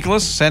 St.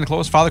 Nicholas, Santa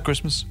Claus, Father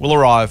Christmas will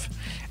arrive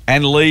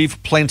and leave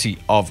plenty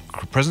of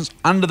presents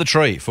under the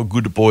tree for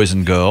good boys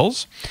and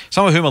girls,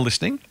 some of whom are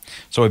listening.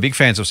 So we're big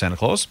fans of Santa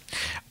Claus.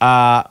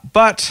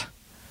 But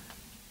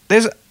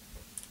let's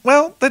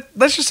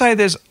just say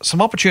there's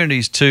some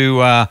opportunities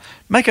to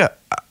make a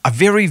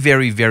very,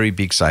 very, very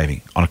big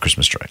saving on a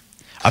Christmas tree.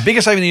 A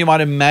bigger saving than you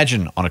might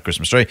imagine on a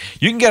Christmas tree.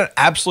 You can get an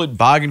absolute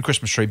bargain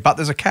Christmas tree, but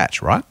there's a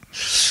catch, right?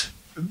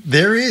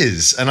 There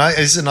is. And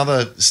it's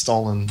another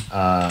stolen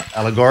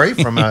allegory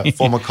from a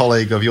former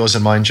colleague of yours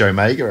and mine, Joe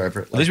Mager,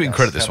 over at least we can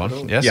credit this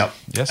one. Yes. Yep.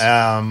 Yes.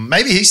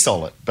 Maybe he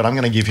stole it, but I'm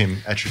going to give him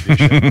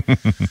attribution.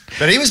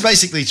 But he was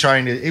basically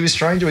trying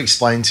to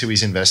explain to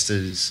his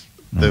investors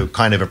the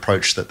kind of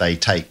approach that they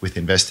take with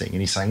investing.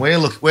 And he's saying,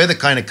 we're the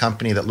kind of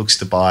company that looks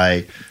to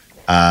buy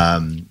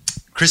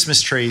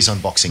Christmas trees on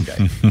Boxing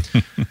Day.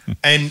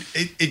 And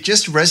it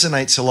just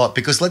resonates a lot,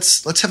 because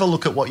let's have a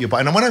look at what you're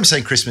buying. And when I'm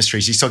saying Christmas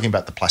trees, he's talking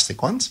about the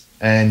plastic ones.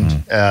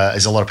 And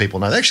as a lot of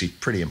people know, they're actually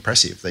pretty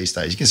impressive these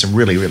days. You get some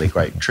really, really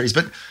great trees.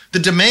 But the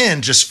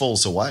demand just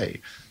falls away.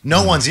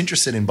 No one's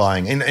interested in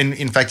buying. And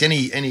in fact,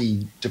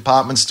 any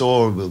department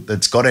store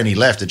that's got any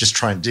left are just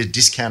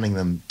discounting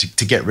them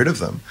to get rid of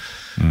them.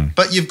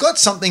 But you've got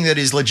something that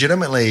is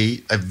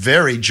legitimately a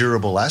very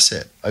durable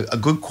asset. A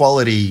good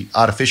quality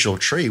artificial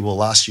tree will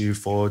last you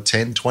for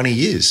 10, 20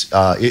 years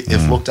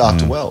if looked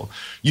after well.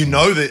 You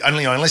know that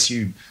unless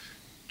you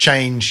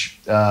change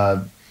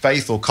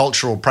faith or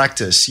cultural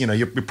practice,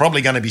 you're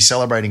probably going to be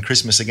celebrating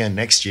Christmas again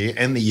next year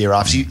and the year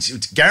after.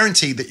 It's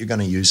guaranteed that you're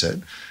going to use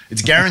it.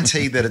 It's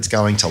guaranteed that it's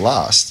going to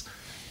last.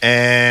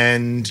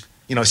 And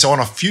so on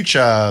a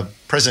future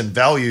present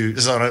value,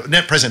 so on a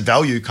net present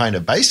value kind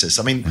of basis,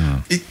 I mean,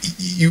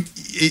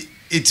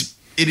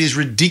 it is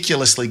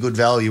ridiculously good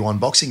value on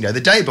Boxing Day.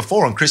 The day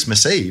before, on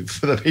Christmas Eve,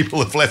 for the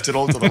people who've left it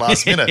all to the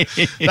last minute,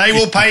 they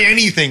will pay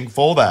anything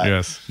for that.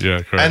 Yes,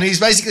 yeah, correct. And he's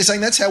basically saying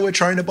that's how we're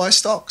trying to buy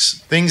stocks,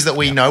 things that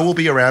we know will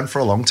be around for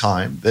a long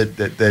time,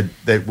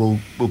 that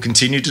will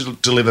continue to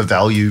deliver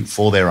value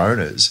for their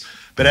owners.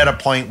 But at a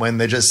point when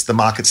the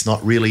market's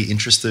not really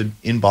interested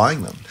in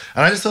buying them.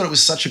 And I just thought it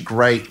was such a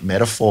great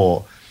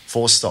metaphor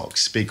for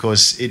stocks,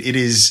 because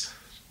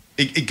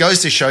it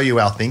goes to show you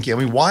our thinking. I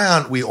mean, why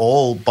aren't we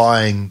all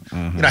buying,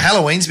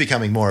 Halloween's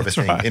becoming more of a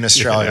thing in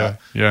Australia,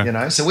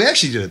 So we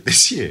actually did it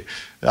this year.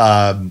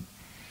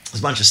 There's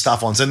a bunch of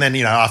stuff on. And then,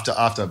 after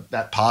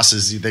that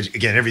passes,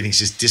 again, everything's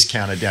just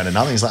discounted down to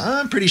nothing. It's like,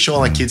 I'm pretty sure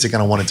my kids are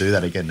going to want to do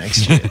that again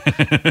next year.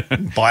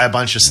 Buy a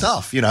bunch of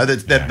stuff,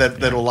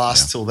 that'll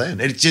last till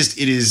then. It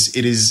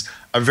is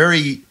a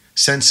very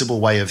sensible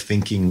way of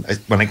thinking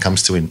when it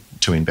comes to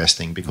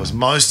investing, because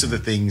most of the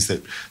things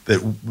that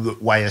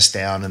weigh us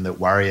down and that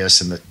worry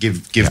us and that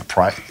give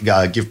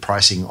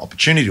pricing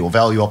opportunity or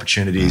value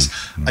opportunities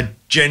are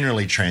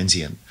generally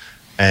transient.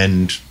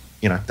 And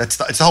it's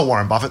the whole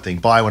Warren Buffett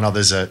thing.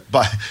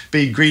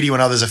 Be greedy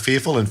when others are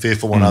fearful, and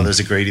fearful when others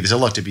are greedy. There's a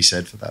lot to be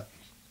said for that.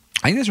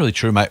 I think that's really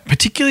true, mate.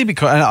 Particularly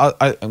because, and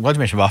I'm glad you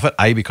mentioned Buffett.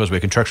 A, because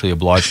we're contractually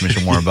obliged to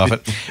mention Warren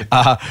Buffett,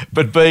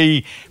 but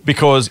B,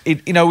 because we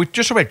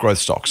just talked about growth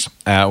stocks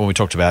when we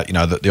talked about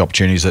the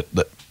opportunities that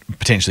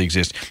potentially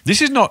exist.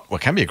 This is not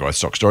what can be a growth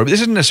stock story, but this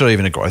isn't necessarily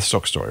even a growth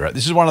stock story, right?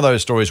 This is one of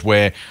those stories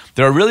where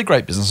there are really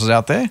great businesses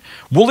out there.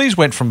 Woolies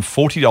went from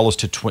 $40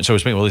 to 20. So we're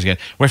speaking of Woolies again.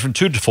 Went from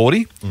 2 to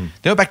 40.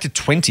 They went back to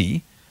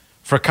 20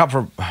 for a couple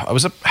of. It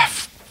was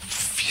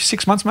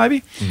 6 months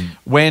maybe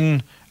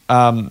when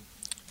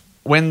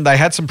they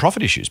had some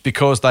profit issues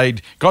because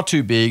they'd got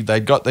too big.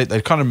 They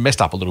kind of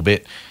messed up a little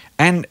bit.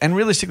 And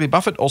realistically,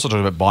 Buffett also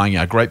talked about buying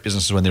great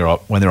businesses when they're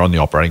on the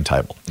operating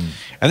table.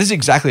 And this is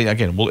exactly,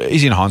 again,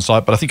 easy in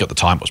hindsight, but I think at the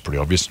time it was pretty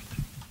obvious.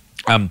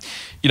 By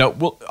the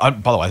way,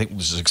 I think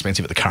this is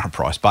expensive at the current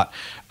price, but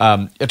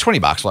at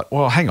 $20, like,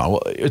 well, hang on,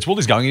 is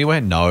Woolies going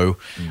anywhere? No.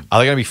 Are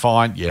they going to be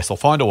fine? Yes, they'll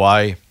find a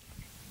way.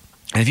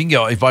 And if you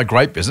can buy a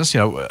great business,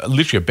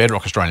 literally a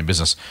bedrock Australian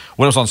business,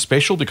 when it was on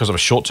special because of a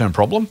short-term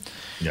problem,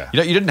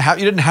 you didn't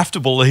have to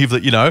believe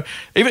that,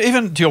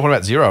 even to your point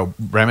about Xero,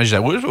 Ram, as you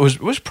say,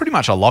 it was pretty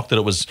much a lock that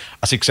it was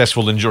a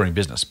successful, enduring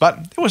business.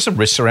 But there was some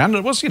risks around it.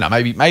 It was,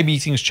 maybe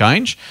things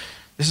change.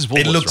 This is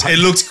Woolies. It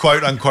looked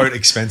quote unquote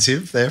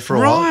expensive there for a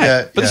while.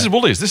 Yeah, but this is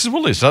Woolies.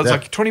 So it's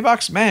like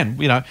 $20,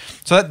 man.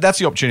 So that's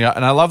the opportunity,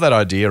 and I love that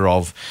idea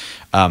of.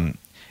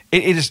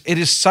 It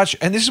is such,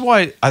 and this is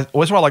why I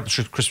like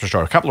the Christmas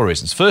story. A couple of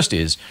reasons. First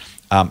is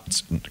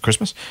it's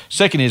Christmas.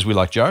 Second is we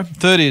like Joe.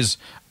 Third is,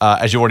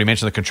 as you already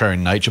mentioned, the contrarian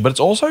nature. But it's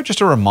also just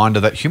a reminder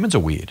that humans are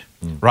weird,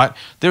 right?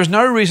 There is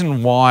no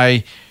reason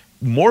why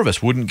more of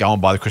us wouldn't go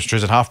and buy the Christmas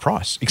trees at half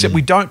price, except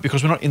we don't,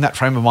 because we're not in that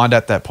frame of mind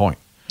at that point.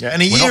 Yeah,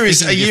 and a year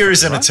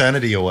is an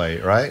eternity away,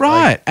 right?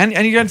 Right. And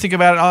you don't think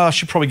about it, I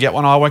should probably get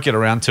one, I won't get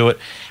around to it.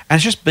 And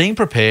it's just being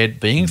prepared,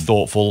 being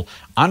thoughtful,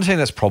 understanding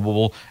that's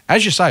probable.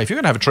 As you say, if you're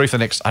going to have a tree for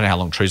the next, I don't know how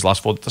long trees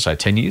last for, let's say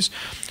 10 years,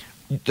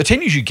 the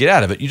 10 years you get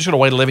out of it, you just got to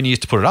wait 11 years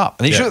to put it up.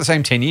 And then you should have the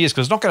same 10 years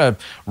because it's not going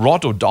to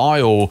rot or die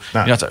or,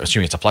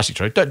 assuming it's a plastic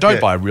tree. Don't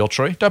buy a real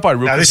tree. Don't buy a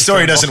real tree. No, this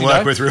story doesn't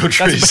work with real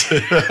trees.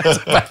 That's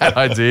a bad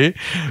idea.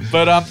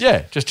 But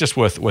just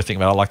worth thinking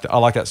about. I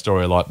like that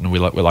story a lot, and we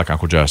like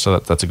Uncle Joe, so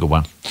that's a good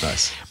one.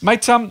 Nice.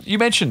 Mate, we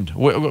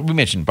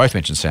both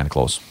mentioned Santa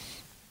Claus.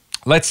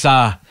 Let's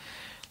go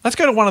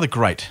to one of the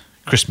great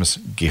Christmas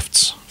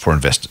gifts for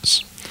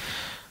investors.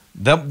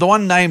 The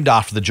one named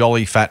after the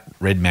jolly fat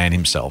red man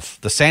himself,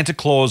 the Santa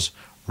Claus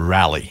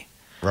Rally.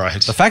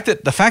 Right. The fact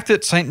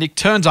that St. Nick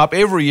turns up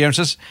every year and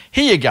says,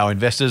 "Here you go,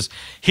 investors.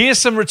 Here's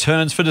some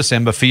returns for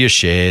December for your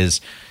shares,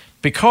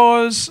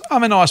 because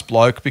I'm a nice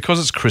bloke, because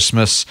it's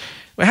Christmas.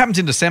 It happens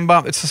in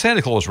December. It's the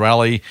Santa Claus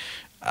Rally.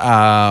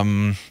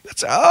 I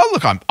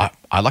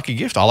like a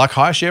gift. I like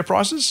higher share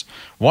prices.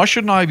 Why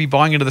shouldn't I be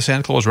buying into the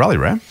Santa Claus Rally,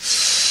 Ram?"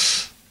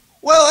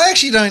 Well, I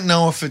actually don't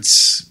know if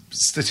it's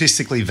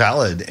statistically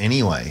valid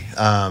anyway.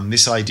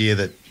 This idea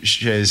that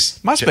shares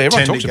must be,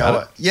 everyone talks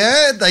about it.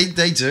 Yeah,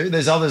 they do.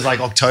 There's others like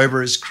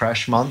October is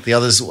crash month. The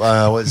others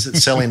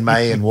sell in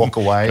May and walk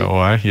away. Go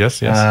away,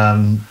 yes.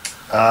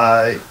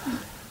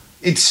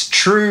 It's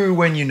true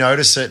when you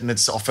notice it, and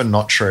it's often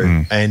not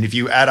true. And if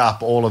you add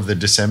up all of the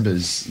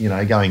Decembers,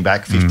 going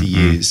back 50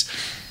 years,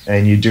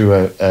 and you do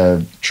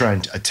a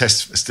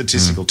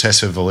statistical test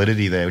for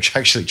validity there, which I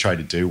actually tried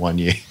to do one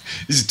year.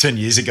 This is 10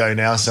 years ago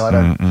now, so I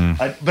don't.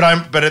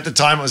 But at the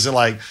time, it was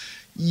like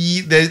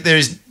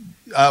there's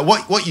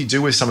what you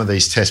do with some of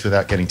these tests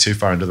without getting too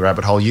far into the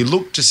rabbit hole. You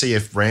look to see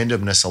if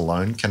randomness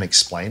alone can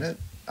explain it,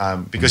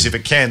 because if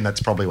it can,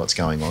 that's probably what's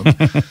going on.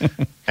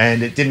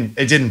 And it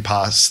didn't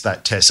pass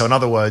that test. So in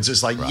other words,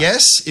 it's like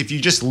yes, if you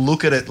just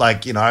look at it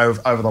like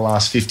over the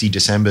last 50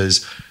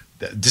 Decembers.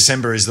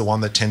 December is the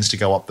one that tends to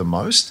go up the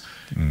most,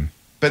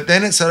 but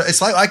then it's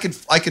like I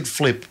could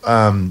flip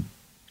a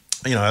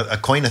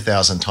coin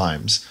 1,000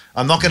 times.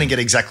 I'm not going to get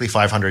exactly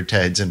 500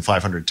 heads and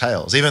 500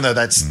 tails, even though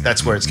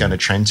that's where it's going to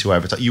trend to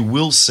over time. You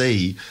will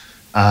see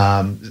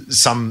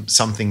some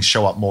things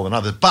show up more than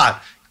others,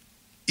 but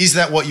is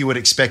that what you would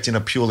expect in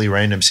a purely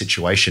random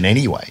situation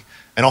anyway?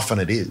 And often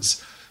it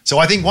is. So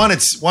I think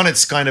it's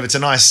a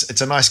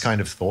nice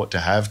kind of thought to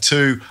have.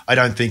 Two, I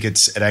don't think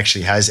it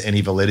actually has any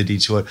validity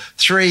to it.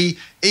 Three,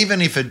 even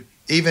if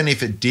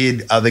it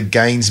did, are the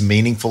gains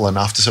meaningful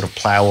enough to sort of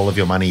plow all of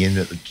your money in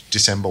at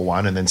December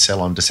 1 and then sell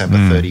on December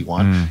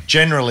 31?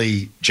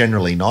 Generally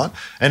not.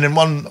 And then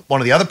one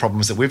of the other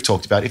problems that we've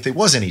talked about, if there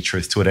was any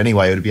truth to it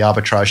anyway, it would be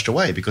arbitraged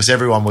away because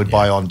everyone would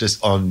buy on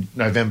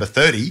November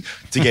 30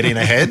 to get in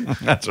ahead.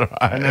 That's right.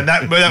 And then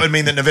that would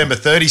mean that November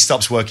 30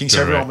 stops working,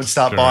 so everyone would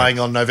start buying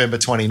on November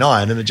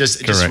 29, and it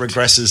just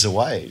regresses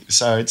away.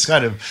 So it's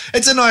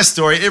a nice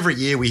story. Every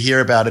year we hear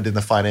about it in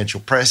the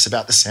financial press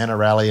about the Santa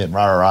Rally and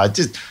rah.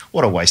 Just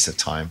what a waste of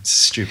time. It's a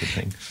stupid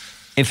thing.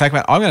 In fact,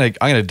 Matt, I'm going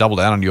to double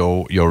down on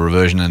your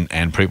reversion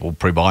and people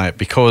pre-buy it,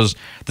 because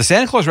the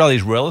Santa Claus Rally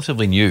is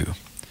relatively new,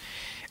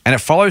 and it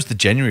follows the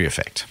January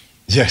effect.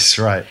 Yes,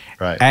 right.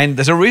 And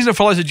there's a reason it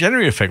follows the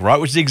January effect, right?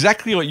 Which is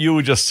exactly what you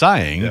were just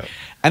saying. Yep.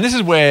 And this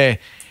is where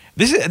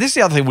this is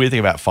the other weird thing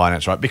about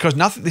finance, right? Because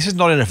this is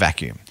not in a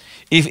vacuum.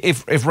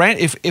 If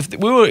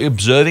we were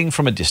observing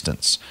from a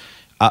distance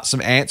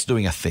some ants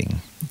doing a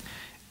thing,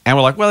 and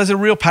we're like, well, there's a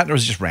real pattern, or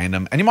is it just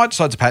random? And you might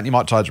decide it's a pattern, you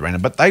might decide it's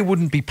random, but they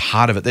wouldn't be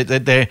part of it.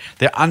 They're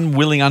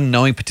unwilling,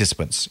 unknowing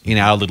participants in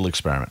our little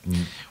experiment.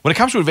 When it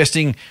comes to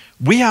investing,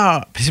 we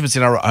are participants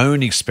in our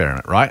own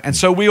experiment, right? And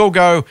so we all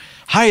go,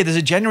 hey, there's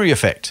a January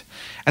effect.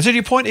 And so to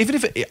your point, even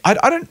if I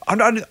don't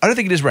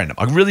think it is random.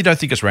 I really don't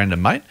think it's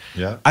random, mate.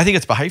 Yeah. I think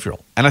it's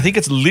behavioural, and I think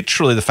it's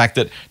literally the fact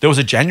that there was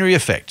a January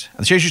effect,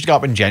 and the shares used to go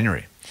up in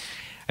January.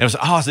 it was,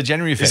 it's the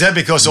January effect. Is that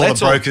because all the Let's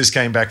brokers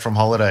came back from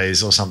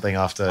holidays or something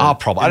after?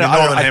 Probably. In the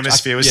Northern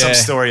Hemisphere was some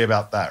story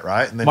about that,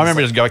 right? And then my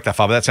memory doesn't go back that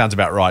far, but that sounds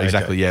about right. Okay.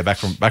 Exactly. Yeah, back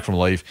from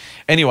leave.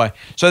 Anyway,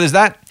 so there's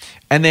that,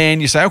 and then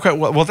you say, okay,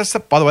 well, that's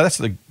by the way, that's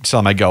the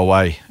summer may go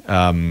away.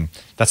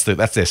 That's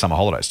their summer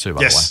holidays too. By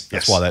the way,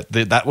 that's why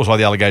that was why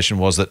the allegation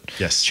was that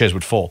shares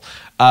would fall.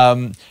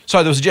 So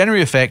there was a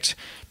January effect.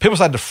 People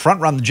started to front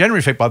run the January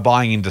effect by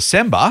buying in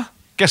December.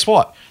 Guess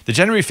what? The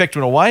January effect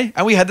went away,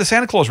 and we had the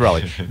Santa Claus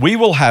rally. We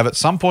will have at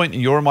some point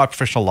in your and my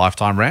professional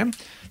lifetime, Ram,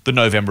 the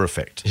November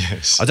effect.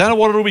 Yes. I don't know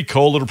what it'll be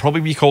called. It'll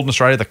probably be called in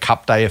Australia the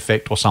Cup Day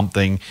effect or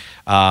something.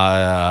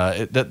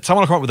 Someone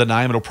will come up with a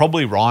name. It'll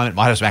probably rhyme. It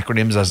might have some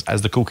acronyms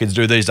as the cool kids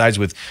do these days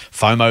with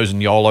FOMOs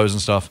and YOLOs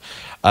and stuff.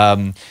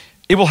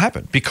 It will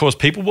happen because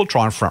people will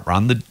try and front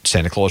run the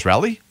Santa Claus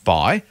rally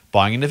by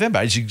buying in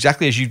November. It's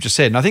exactly as you've just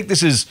said. And I think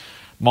this is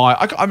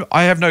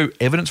I have no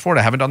evidence for it.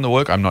 I haven't done the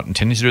work. I'm not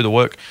intending to do the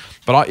work.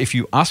 But if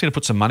you ask me to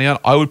put some money on,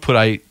 I would put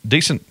a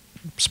decent,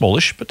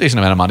 smallish, but decent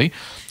amount of money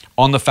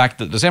on the fact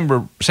that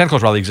December Santa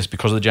Claus rally exists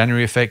because of the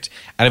January effect,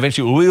 and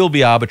eventually will be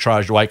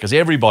arbitraged away because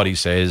everybody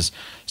says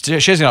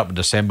shares going up in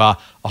December.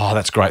 Oh,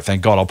 that's great,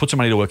 thank God. I'll put some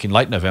money to work in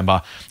late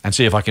November and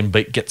see if I can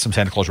get some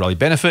Santa Claus rally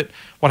benefit.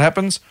 What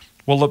happens?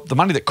 Well, the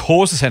money that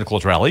caused the Santa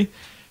Claus rally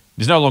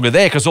is no longer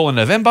there because it's all in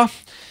November.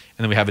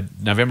 And then we have a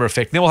November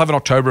effect. Then we'll have an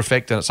October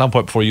effect. And at some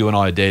point before you and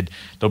I are dead,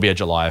 there'll be a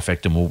July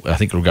effect. And I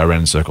think it'll go around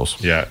in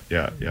circles. Yeah.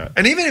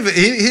 And even if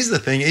here's the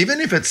thing, even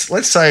if it's,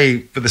 let's say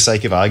for the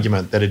sake of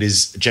argument that it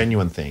is a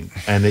genuine thing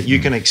and that you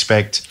can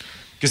expect,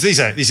 because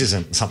this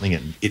isn't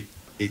something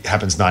it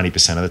happens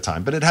 90% of the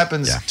time, but it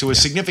happens to a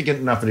significant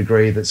enough a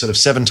degree that sort of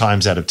 7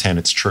 times out of 10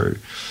 it's true.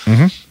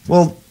 Mm-hmm.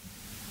 Well,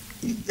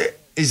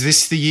 is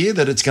this the year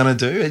that it's going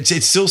to do? It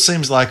still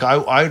seems like,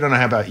 I don't know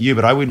how about you,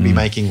 but I wouldn't be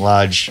making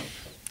large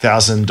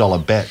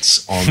 $1,000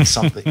 bets on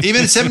something.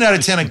 Even 7 out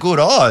of 10 are good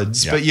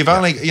odds, but you've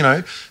only,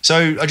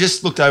 so I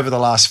just looked over the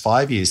last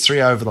 5 years,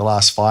 3 over the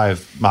last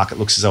 5, market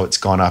looks as though it's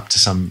gone up to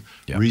some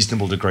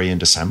reasonable degree in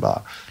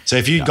December. So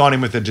if you'd gone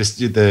in with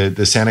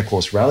the Santa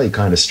Claus rally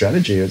kind of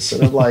strategy, it's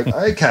sort of like,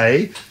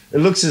 okay, it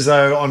looks as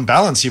though on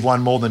balance you've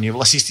won more than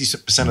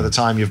 60% of the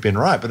time you've been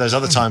right, but those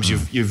other times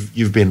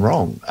you've been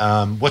wrong.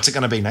 What's it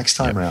going to be next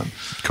time round?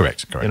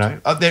 Correct.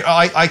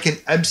 I can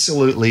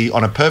absolutely,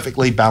 on a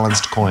perfectly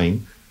balanced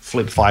coin,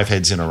 flip 5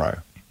 heads in a row.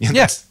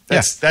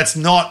 That's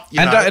not,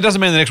 it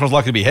doesn't mean the next one's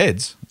likely to be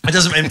heads. It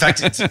doesn't. In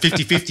fact, it's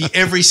 50-50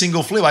 every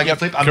single flip. I can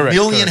flip a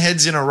million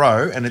heads in a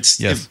row, and it's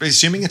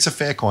assuming it's a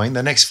fair coin.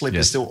 The next flip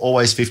is still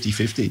always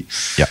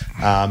 50-50.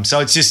 Yeah. So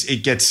it's just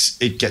it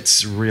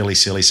gets really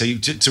silly. So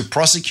to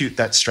prosecute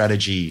that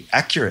strategy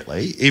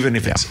accurately, even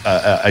if it's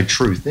a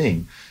true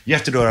thing, you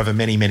have to do it over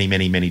many, many,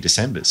 many, many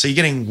Decembers. So you're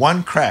getting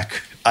one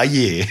crack a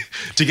year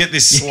to get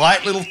this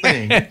slight little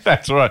thing.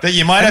 That's right. That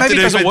you might have to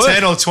do for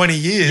 10 or 20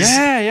 years.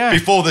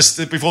 Before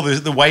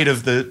the weight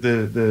of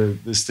the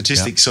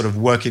statistics sort of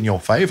work in your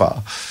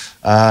favor.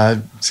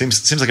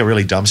 Seems like a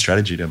really dumb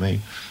strategy to me.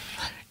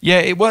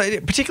 Yeah,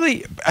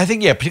 particularly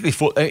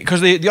for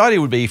because the idea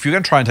would be if you're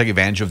going to try and take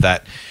advantage of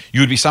that, you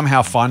would be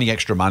somehow finding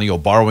extra money or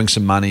borrowing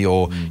some money,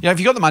 or if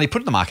you got the money, put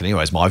it in the market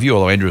anyways. My view,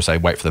 although Andrew will say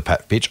wait for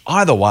the pitch.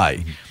 Either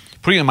way.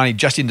 Putting the money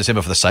just in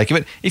December for the sake of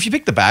it. If you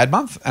pick the bad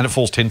month and it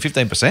falls 10,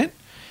 15%, and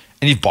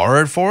you've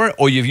borrowed for it,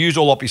 or you've used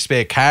all up your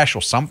spare cash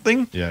or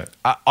something,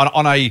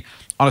 on a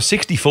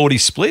 60-40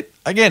 split,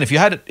 again, if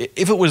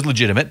it was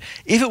legitimate,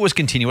 if it was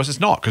continuous,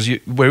 it's not, because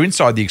we're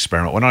inside the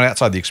experiment, we're not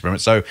outside the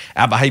experiment, so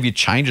our behavior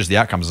changes the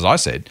outcomes, as I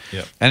said.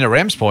 Yeah. And at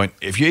Ram's point,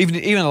 if you're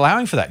even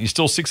allowing for that, you're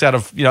still 3 out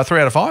of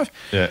 5.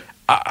 Yeah.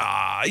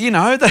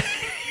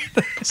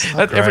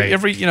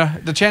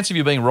 The chance of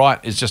you being right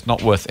is just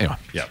not worth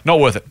not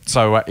worth it.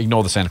 So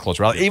ignore the Santa Claus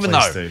rally, even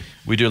though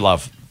we do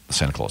love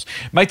Santa Claus.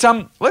 Mate,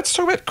 let's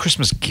talk about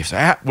Christmas gifts.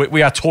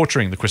 We are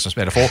torturing the Christmas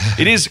metaphor.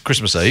 It is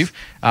Christmas Eve.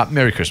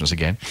 Merry Christmas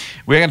again.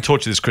 We're going to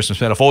torture this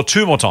Christmas metaphor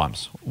 2 more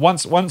times.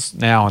 Once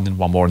now and then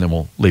one more, and then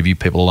we'll leave you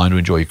people alone to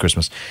enjoy your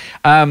Christmas.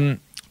 Let's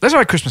talk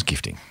about Christmas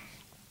gifting.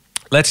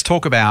 Let's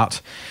talk about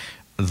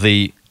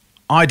the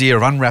idea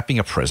of unwrapping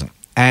a present,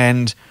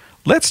 and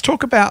let's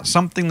talk about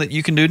something that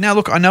you can do. Now,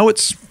 look, I know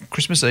it's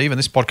Christmas Eve and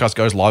this podcast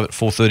goes live at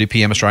 4:30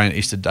 p.m. Australian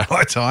Eastern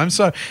Daylight Time.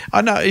 So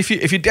I know if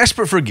you're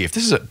desperate for a gift,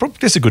 this is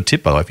a good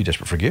tip, by the way, if you're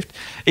desperate for a gift.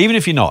 Even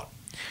if you're not,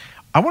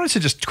 I wanted to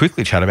just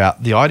quickly chat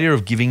about the idea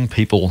of giving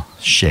people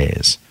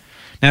shares.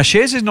 Now,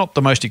 shares is not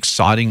the most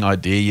exciting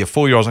idea. Your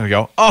 4-year-old's going to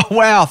go, oh,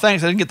 wow,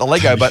 thanks. I didn't get the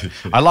Lego, but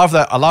I love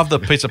that. I love the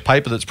piece of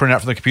paper that's printed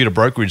out from the computer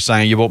brokerage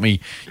saying you bought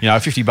me,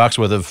 $50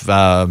 worth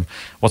of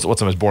what's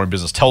the most boring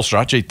business?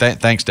 Telstra. Gee,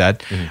 thanks, Dad.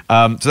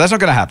 Mm-hmm. So that's not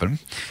going to happen.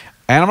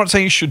 And I'm not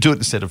saying you should do it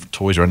instead of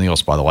toys or anything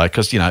else, by the way,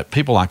 because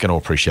people aren't going to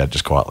appreciate it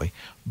just quietly.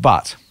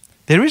 But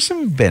there is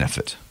some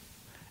benefit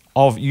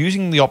of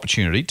using the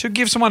opportunity to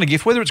give someone a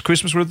gift, whether it's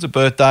Christmas, whether it's a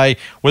birthday,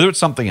 whether it's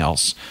something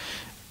else.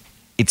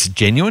 It's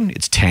genuine,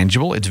 it's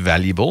tangible, it's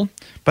valuable,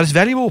 but it's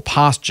valuable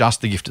past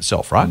just the gift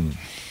itself, right?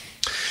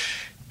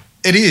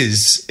 It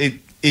is.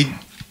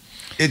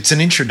 It's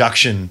an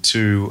introduction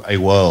to a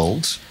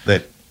world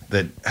that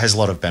that has a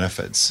lot of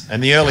benefits.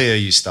 And the earlier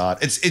you start,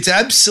 it's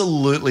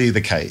absolutely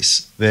the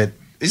case that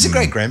it's a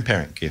great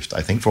grandparent gift,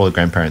 I think, for all the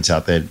grandparents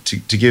out there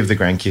to give the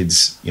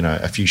grandkids,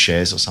 a few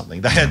shares or something.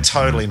 They are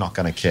totally not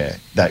going to care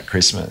that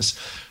Christmas.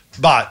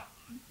 But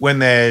when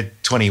they're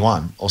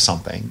 21 or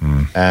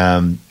something,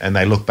 and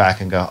they look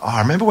back and go,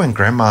 I remember when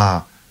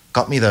grandma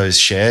got me those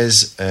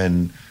shares,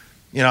 and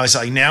it's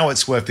like now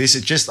it's worth this.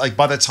 It's just like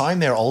by the time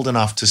they're old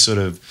enough to sort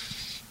of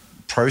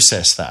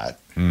process that,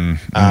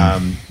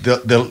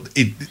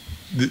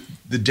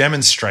 the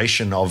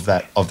demonstration of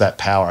that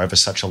power over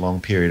such a long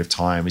period of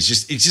time is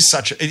just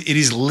it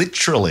is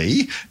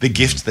literally the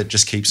gift that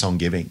just keeps on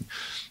giving,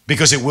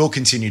 because it will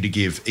continue to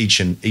give each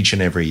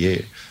and every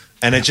year.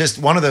 And it's just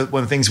one of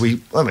the things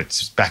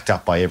it's backed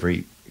up by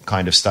every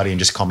kind of study and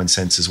just common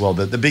sense as well.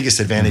 The biggest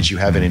advantage you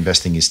have in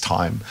investing is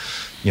time.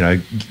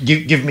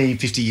 Give me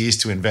 50 years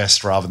to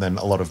invest rather than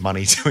a lot of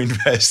money to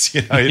invest.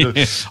 You'll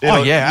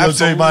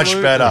do much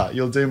better.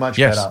 You'll do much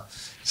better.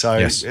 So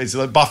it's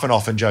like Buffett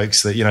often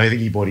jokes that I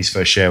think he bought his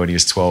first share when he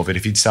was 12, and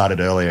if he'd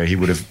started earlier, he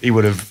would have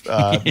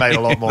made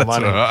a lot more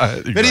money. Right.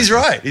 Exactly. But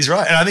he's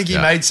right, and I think he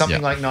made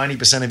something like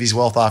 90% of his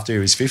wealth after he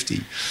was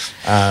 50.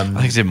 I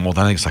think it's even more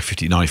than I think it's like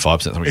 50,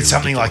 95%. It's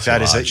something like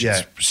that, is it?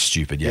 Yeah, it's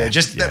stupid. Yeah,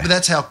 but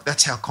that's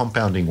how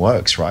compounding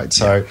works, right?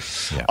 So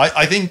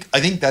I think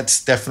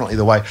that's definitely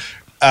the way.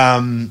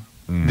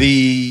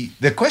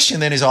 The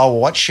question then is,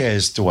 what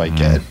shares do I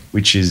get?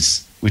 Which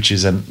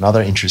is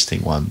another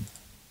interesting one.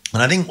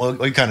 And I think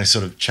we kind of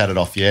sort of chatted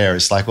off the air.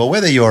 It's like, well,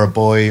 whether you're a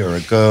boy or a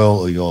girl,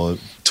 or you're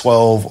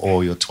 12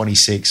 or you're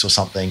 26 or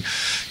something,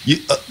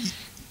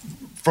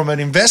 from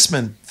an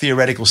investment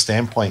theoretical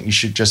standpoint, you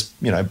should just,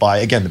 buy,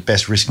 again, the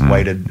best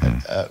risk-weighted,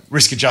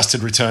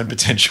 risk-adjusted return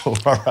potential.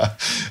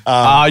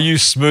 You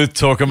smooth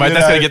talker, mate.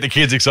 That's going to get the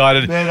kids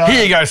excited.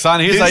 Here you go, son.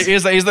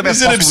 Here's the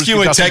best an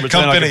obscure tech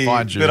company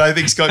that I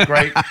think's got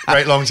great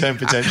long-term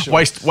potential.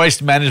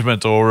 Waste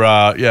management or,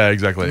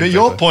 exactly. But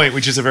your point,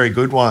 which is a very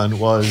good one,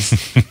 was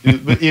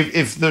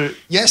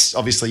yes,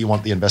 obviously you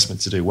want the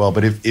investment to do well,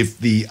 but if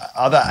the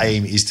other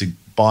aim is to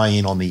buy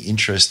in on the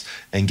interest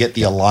and get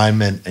the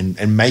alignment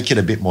and make it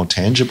a bit more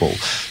tangible,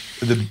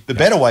 the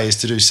better way is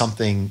to do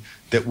something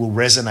that will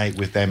resonate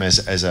with them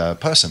as a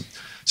person.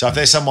 So if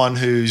there's someone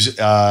who's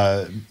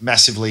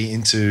massively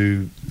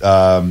into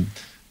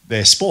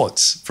their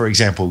sports, for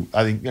example,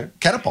 I think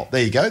Catapult.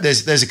 There you go.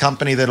 There's a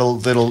company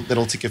that'll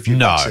tick a few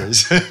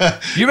boxes.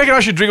 You reckon I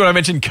should drink when I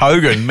mentioned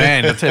Kogan?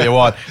 Man, I'll tell you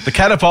what, the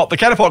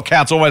Catapult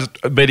counts almost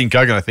beating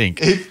Kogan, I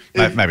think.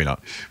 Maybe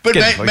not. But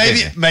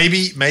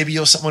maybe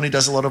you're someone who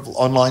does a lot of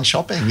online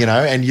shopping,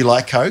 and you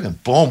like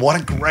Kogan. Boom! What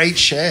a great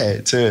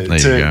share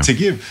to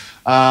give.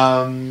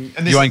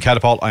 And you own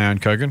Catapult, I own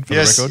Kogan, for the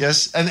record.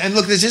 Yes. And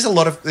look, there's a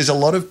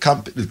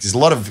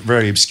lot of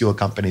very obscure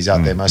companies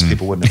out there most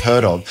people wouldn't have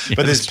heard of,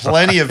 but there's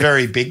plenty of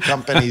very big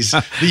companies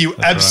that you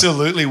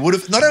absolutely would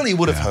have not only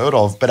heard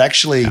of, but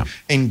actually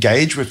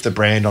engage with the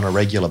brand on a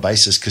regular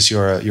basis because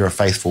you're a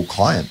faithful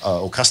client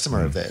or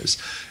customer of theirs.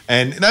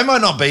 And they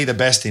might not be the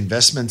best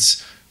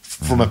investments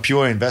from a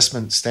pure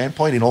investment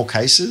standpoint in all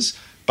cases,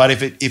 but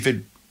if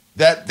it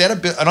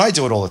and I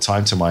do it all the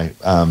time to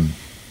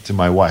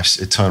my wife's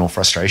eternal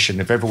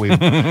frustration. If ever we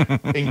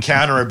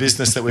encounter a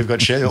business that we've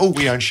got shares,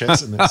 we own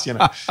shares in this,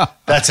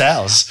 that's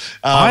ours.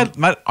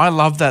 I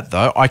love that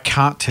though. I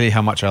can't tell you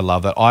how much I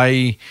love that.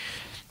 I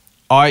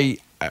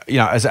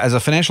as a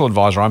financial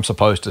advisor, I'm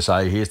supposed to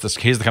say, here's the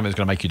company that's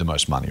going to make you the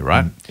most money,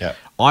 right? Yeah.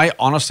 I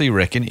honestly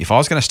reckon if I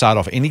was going to start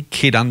off any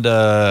kid under,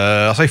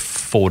 I'll say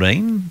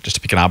 14, just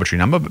to pick an arbitrary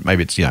number, but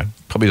maybe it's,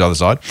 probably the other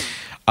side,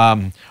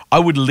 I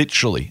would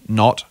literally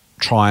not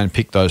try and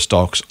pick those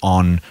stocks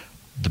on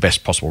the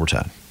best possible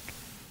return,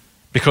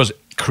 because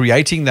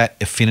creating that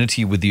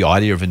affinity with the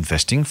idea of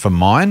investing for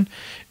mine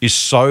is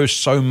so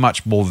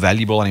much more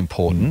valuable and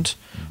important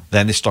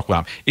than this stock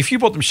lamp. If you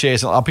bought them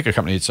shares, I'll pick a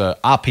company, it's a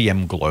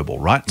RPM Global,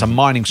 right? It's a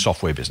mining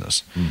software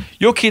business.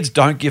 Your kids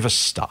don't give a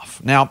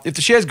stuff. Now, if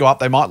the shares go up,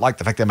 they might like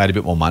the fact they made a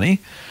bit more money.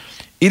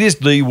 It is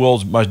the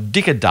world's most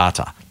dicker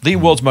data, the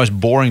world's most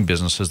boring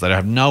businesses that I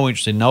have no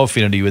interest in, no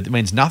affinity with. It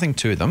means nothing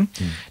to them.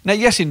 Now,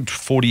 yes, in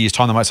 40 years'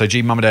 time, they might say,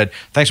 gee, Mum and Dad,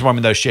 thanks for buying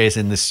me those shares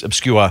in this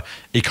obscure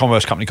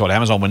e-commerce company called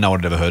Amazon when no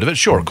one had ever heard of it.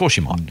 Sure, of course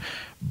you might.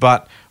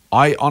 But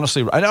I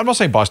honestly, I'm not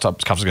saying buy stuff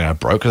are going to go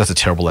broke, because that's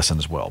a terrible lesson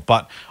as well.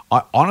 But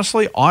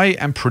I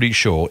am pretty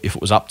sure if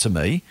it was up to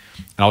me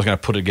and I was going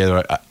to put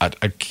together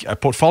a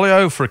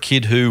portfolio for a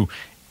kid who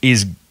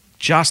is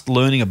just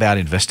learning about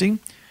investing,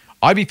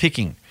 I'd be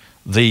picking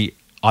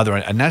either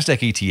a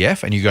NASDAQ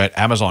ETF, and you go at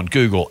Amazon,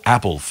 Google,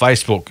 Apple,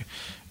 Facebook,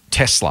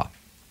 Tesla.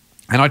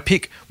 And I'd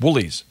pick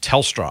Woolies,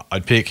 Telstra.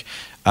 I'd pick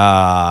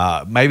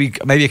maybe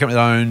a company that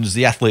owns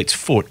the athlete's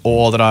foot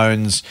or that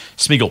owns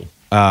Smiggle,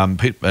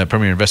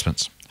 Premier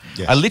Investments.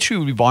 Yes. I literally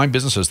would be buying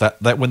businesses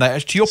that when they,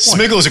 to your point.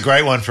 Smiggle's a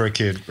great one for a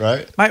kid,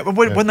 right? Mate,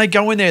 when they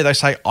go in there, they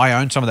say, I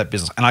own some of that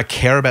business and I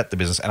care about the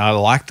business and I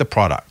like the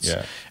products.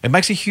 Yeah. It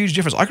makes a huge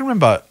difference. I can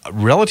remember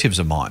relatives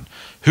of mine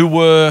who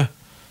were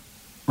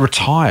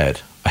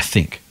retired, I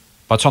think,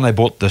 by the time they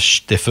bought their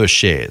first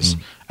shares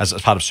as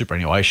part of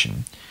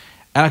superannuation.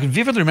 And I can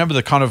vividly remember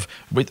the kind of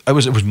it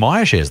was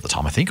Myer shares at the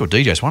time, I think, or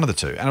DJ's, one of the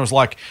two. And it was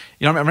like,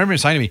 I remember him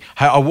saying to me,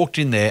 hey, I walked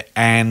in there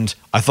and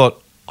I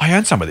thought, I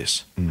own some of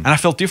this. And I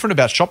felt different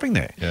about shopping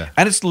there. Yeah.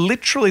 And it's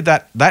literally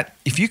that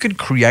if you can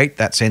create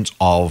that sense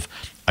of,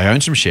 I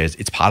own some shares,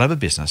 it's part of a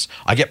business.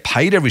 I get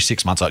paid every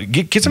 6 months. I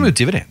get some of the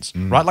dividends,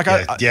 right? Like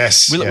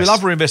Yes. We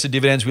love reinvested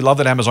dividends. We love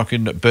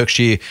that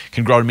Berkshire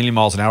can grow at a million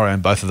miles an hour. I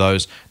own both of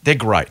those. They're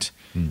great.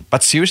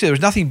 But seriously, there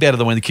was nothing better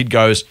than when the kid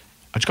goes,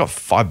 I just got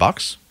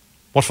 $5.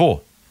 What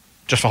for?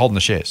 Just for holding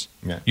the shares.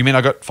 Yeah. You mean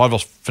I got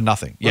 $5 for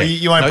nothing? Well,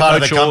 you own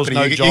part of the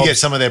company. You get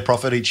some of their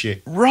profit each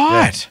year.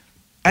 Right.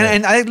 Yeah.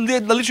 And they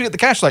literally get the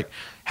cash. Like,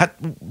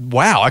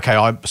 wow, okay,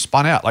 I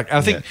spun out. Like, and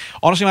I think,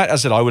 honestly, mate, as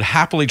I said, I would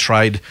happily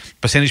trade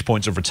percentage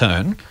points of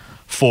return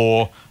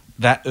for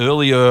that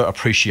earlier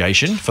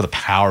appreciation for the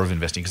power of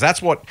investing. Because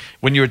that's what,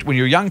 when you're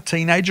a young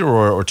teenager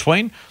or a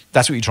tween,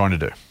 that's what you're trying to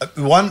do.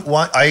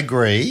 I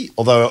agree,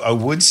 although I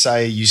would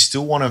say you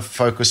still want to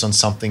focus on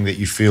something that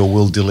you feel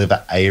will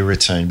deliver a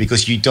return,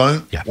 because you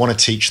don't want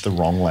to teach the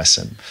wrong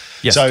lesson.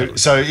 Yes, so totally.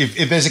 so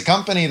if there's a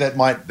company that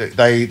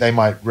they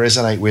might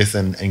resonate with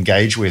and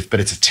engage with, but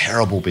it's a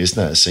terrible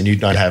business and you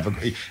don't have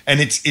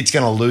and it's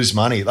going to lose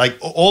money. Like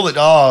all that,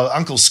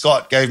 Uncle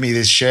Scott gave me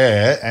this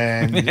share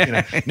and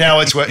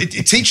now it's worth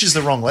it teaches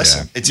the wrong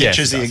lesson. It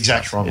teaches the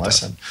exact wrong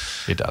lesson.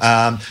 It does.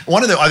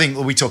 I think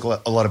we talk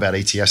a lot about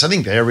ETFs. I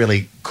think they're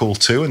really cool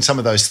too, and some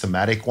of those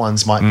thematic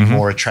ones might be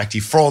more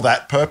attractive for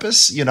that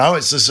purpose.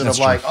 It's just sort of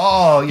like,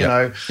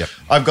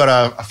 I've got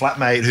a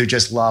flatmate who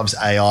just loves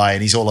AI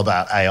and he's all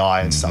about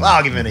AI and stuff.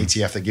 I'll give him an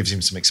ETF that gives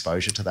him some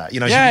exposure to that. You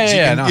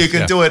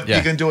can do it.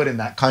 You can do it in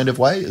that kind of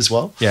way as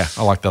well. Yeah,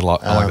 I like that a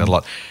lot.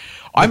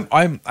 I'm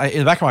in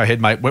the back of my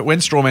head, mate. When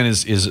Strawman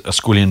is a $1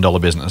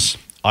 squillion business,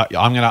 I'm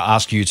going to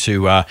ask you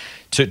to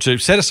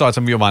set aside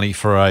some of your money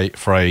for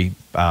a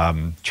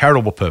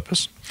charitable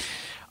purpose.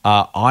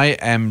 I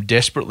am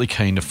desperately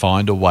keen to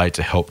find a way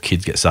to help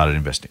kids get started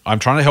investing. I'm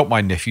trying to help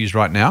my nephews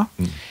right now,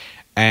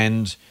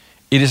 and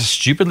it is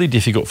stupidly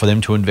difficult for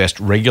them to invest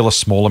regular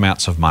small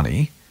amounts of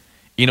money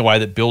in a way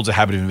that builds a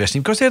habit of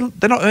investing because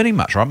they're not earning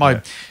much, right?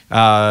 My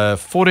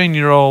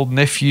 14-year-old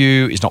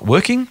nephew is not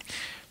working,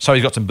 so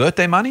he's got some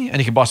birthday money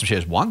and he can buy some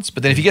shares once,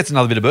 but then if he gets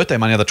another bit of birthday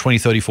money, another $20,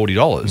 $30,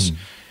 $40,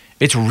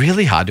 it's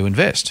really hard to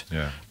invest.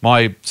 Yeah.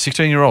 My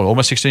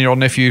almost 16-year-old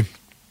nephew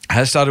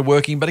has started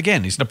working, but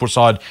again, he's going to put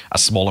aside a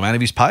small amount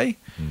of his pay.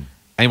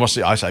 And he wants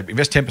to, I say,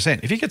 invest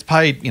 10%. If he gets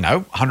paid,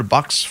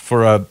 $100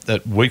 for a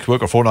week's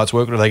work or fortnight's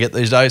work, whatever they get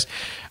these days,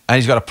 and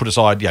he's got to put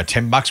aside,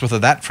 $10 worth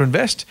of that for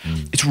invest,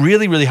 it's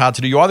really, really hard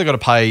to do. You either got to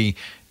pay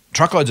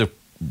truckloads of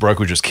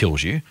brokerage, just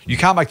kills you. You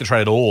can't make the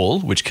trade at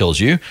all, which kills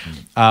you.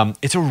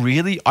 It's a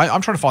really,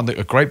 I'm trying to find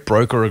a great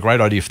broker, a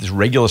great idea for this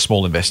regular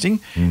small investing.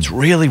 It's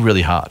really,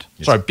 really hard.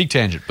 Sorry, big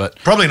tangent, but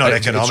probably not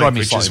economic,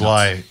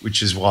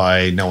 which is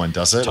why no one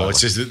does it. Totally. Or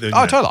it's just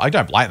totally. I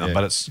don't blame them,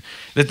 but it's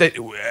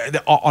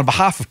that on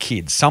behalf of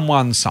kids,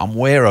 someone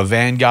somewhere, a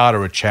Vanguard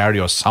or a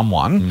charity or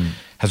someone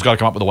has got to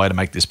come up with a way to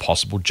make this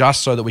possible,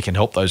 just so that we can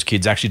help those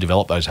kids actually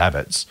develop those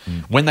habits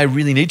when they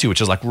really need to. Which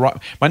is like, right,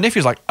 my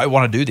nephew's like, I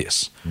want to do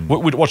this.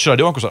 What should I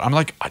do, Uncle Scott? I'm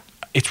like,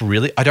 it's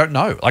really, I don't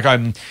know. Like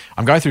I'm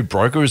going through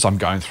brokers, I'm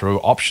going through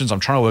options, I'm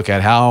trying to work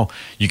out how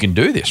you can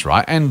do this,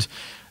 right? And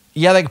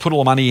yeah, they can put all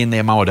the money in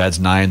their mum or dad's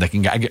name, they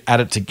can add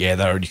it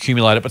together and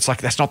accumulate it, but it's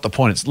like, that's not the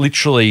point. It's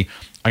literally,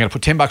 I'm going to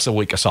put $10 a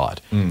week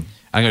aside.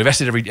 I'm going to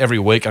invest it every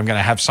week. I'm going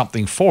to have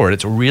something for it.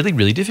 It's really,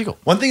 really difficult.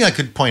 One thing I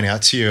could point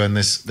out to you, and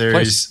there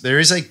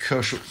is a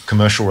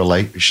commercial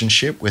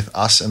relationship with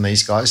us and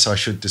these guys, so I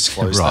should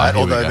disclose that.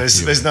 Although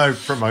there's no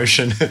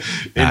promotion,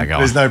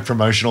 there's no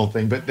promotional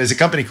thing. But there's a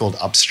company called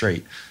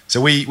Upstreet,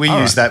 so we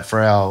use that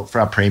for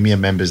our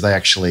premium members. They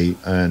actually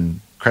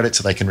earn credit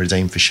so they can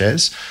redeem for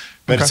shares.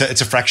 But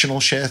it's a fractional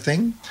share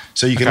thing,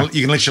 so you can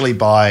literally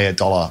buy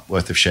 $1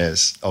 worth of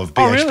shares of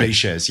BHP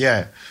shares.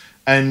 Yeah.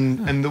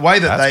 And the way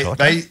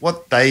that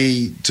what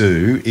they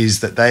do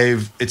is that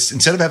it's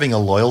instead of having a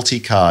loyalty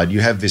card,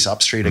 you have this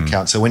Upstreet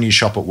account. So when you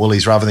shop at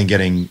Woolies, rather than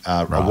getting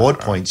reward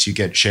points, you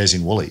get shares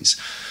in Woolies.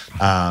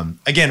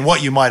 Again,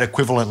 what you might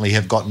equivalently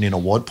have gotten in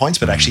award points,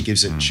 but actually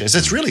gives it shares.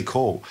 It's really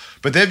cool.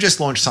 But they've just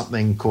launched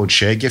something called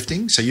share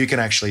gifting. So you can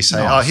actually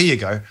say, oh, here you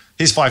go.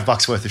 Here's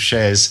 $5 worth of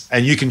shares.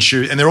 And you can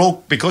choose. And they're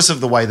all, because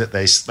of the way that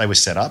they were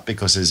set up,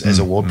 because as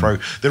Award Pro,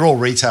 they're all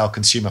retail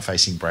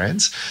consumer-facing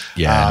brands.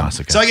 Yeah, nice.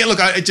 Okay. So again, look,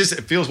 it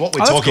feels what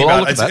we're talking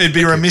about. It'd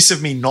be remiss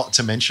of me not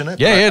to mention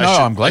it.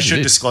 I'm glad I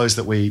should disclose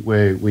that we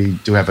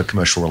do have a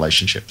commercial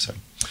relationship. So.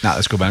 No,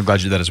 that's cool, man. I'm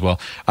glad you did that as well.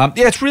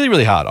 It's really,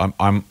 really hard.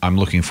 I'm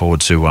looking forward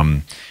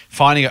to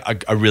finding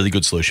a really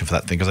good solution for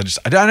that thing, because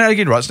I don't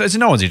know, right? It's in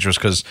no one's interest,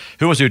 because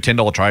who wants to do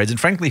 $10 trades? And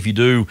frankly, if you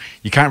do,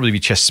 you can't really be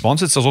chess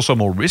sponsored. So there's also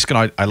more risk,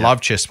 and I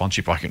love chess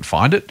sponsorship if I can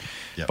find it.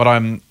 Yep. But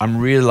I'm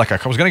really like,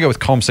 I was going to go with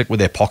CommSec with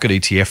their pocket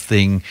ETF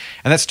thing,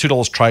 and that's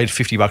 $2 trade,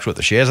 $50 worth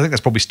of shares. I think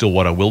that's probably still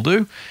what I will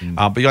do.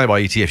 But you only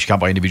buy ETFs, you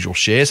can't buy individual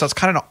shares, so it's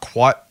kind of not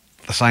quite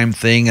the same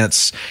thing.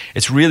 It's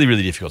really,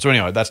 really difficult. So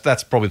anyway,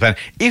 that's probably the plan.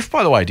 If,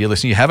 by the way, dear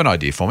listener, you have an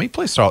idea for me,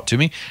 please throw it to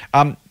me.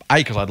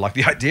 because I'd like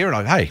the idea,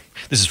 and hey,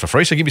 this is for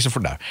free, so give me some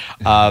free.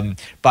 No.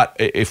 But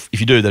if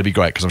you do, that'd be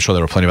great, because I'm sure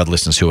there are plenty of other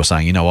listeners who are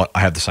saying, you know what, I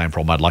have the same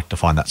problem. I'd like to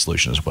find that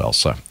solution as well.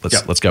 So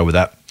let's go with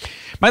that.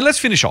 Mate, let's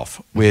finish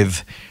off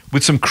with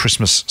some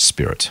Christmas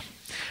spirit.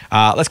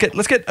 Let's get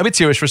a bit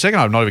serious for a second.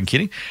 I'm not even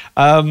kidding.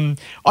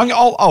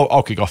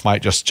 I'll kick off,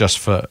 mate, just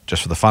for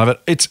the fun of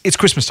it. It's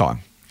Christmas time.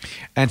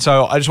 And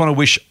so I just want to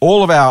wish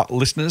all of our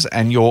listeners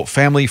and your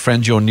family,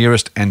 friends, your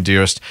nearest and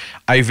dearest,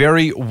 a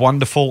very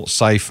wonderful,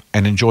 safe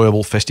and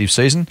enjoyable festive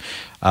season.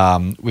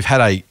 We've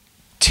had a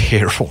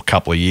terrible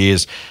couple of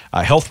years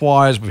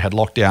health-wise. We've had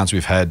lockdowns,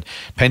 we've had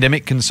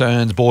pandemic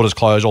concerns, borders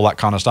closed, all that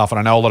kind of stuff. And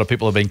I know a lot of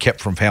people have been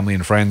kept from family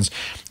and friends.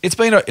 It's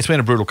been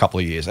a brutal couple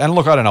of years. And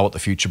look, I don't know what the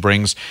future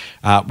brings.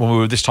 When we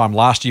were this time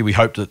last year, we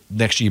hoped that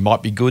next year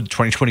might be good,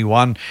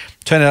 2021.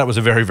 Turned out it was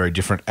a very, very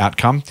different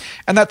outcome.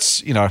 And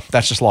that's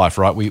just life,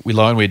 right? We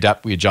learn, we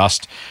adapt, we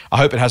adjust. I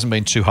hope it hasn't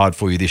been too hard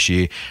for you this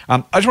year.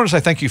 I just want to say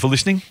thank you for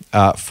listening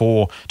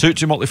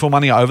to Motley Fool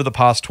Money over the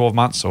past 12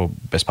 months, or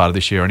best part of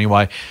this year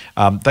anyway.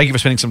 Thank you for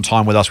spending some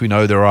time with us. We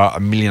know there are a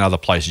million other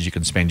places you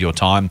can spend your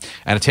time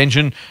and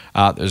attention.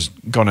 There's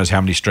God knows how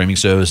many streaming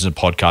services and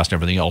podcasts and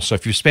everything else. So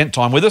if you've spent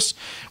time with us,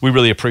 we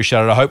really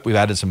appreciate it. I hope we've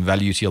added some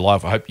value to your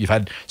life. I hope you've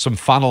had some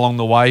fun along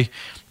the way.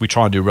 We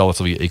try and do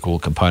relatively equal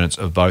components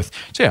of both.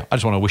 So yeah, I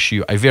just want to wish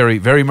you a very,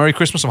 very Merry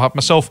Christmas on behalf of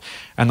myself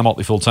and the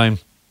Motley Fool team.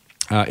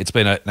 It's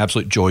been an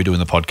absolute joy doing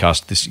the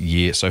podcast this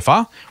year so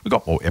far. We've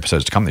got more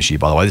episodes to come this year,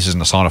 by the way. This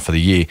isn't a sign-off for the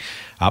year,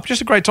 but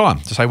just a great time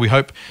to say we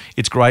hope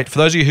it's great. For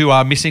those of you who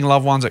are missing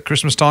loved ones at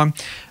Christmas time,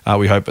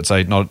 we hope it's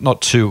a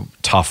not too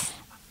tough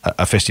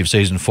a festive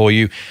season for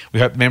you. We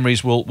hope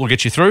memories will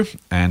get you through,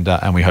 and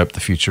we hope the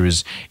future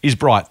is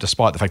bright,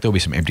 despite the fact there'll be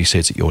some empty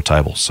seats at your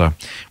table. So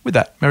with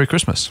that, Merry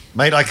Christmas.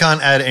 Mate, I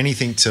can't add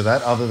anything to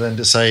that other than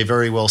to say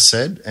very well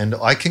said, and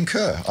I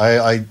concur.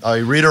 I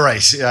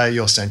reiterate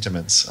your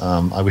sentiments.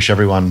 I wish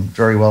everyone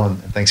very well,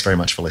 and thanks very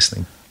much for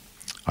listening.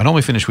 I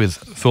normally finish with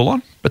Fool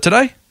On, but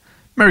today,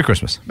 Merry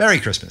Christmas.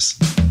 Merry Christmas.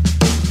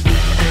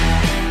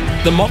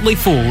 The Motley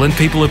Fool and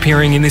people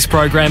appearing in this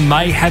program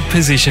may have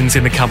positions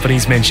in the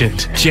companies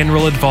mentioned.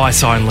 General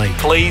advice only.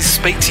 Please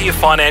speak to your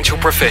financial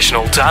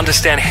professional to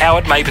understand how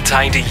it may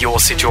pertain to your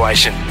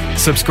situation.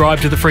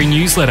 Subscribe to the free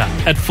newsletter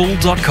at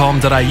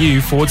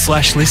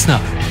fool.com.au/listener.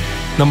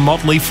 The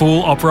Motley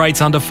Fool operates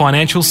under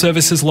Financial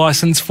Services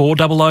Licence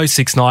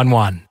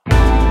 400691.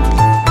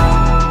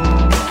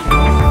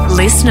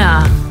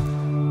 Listener.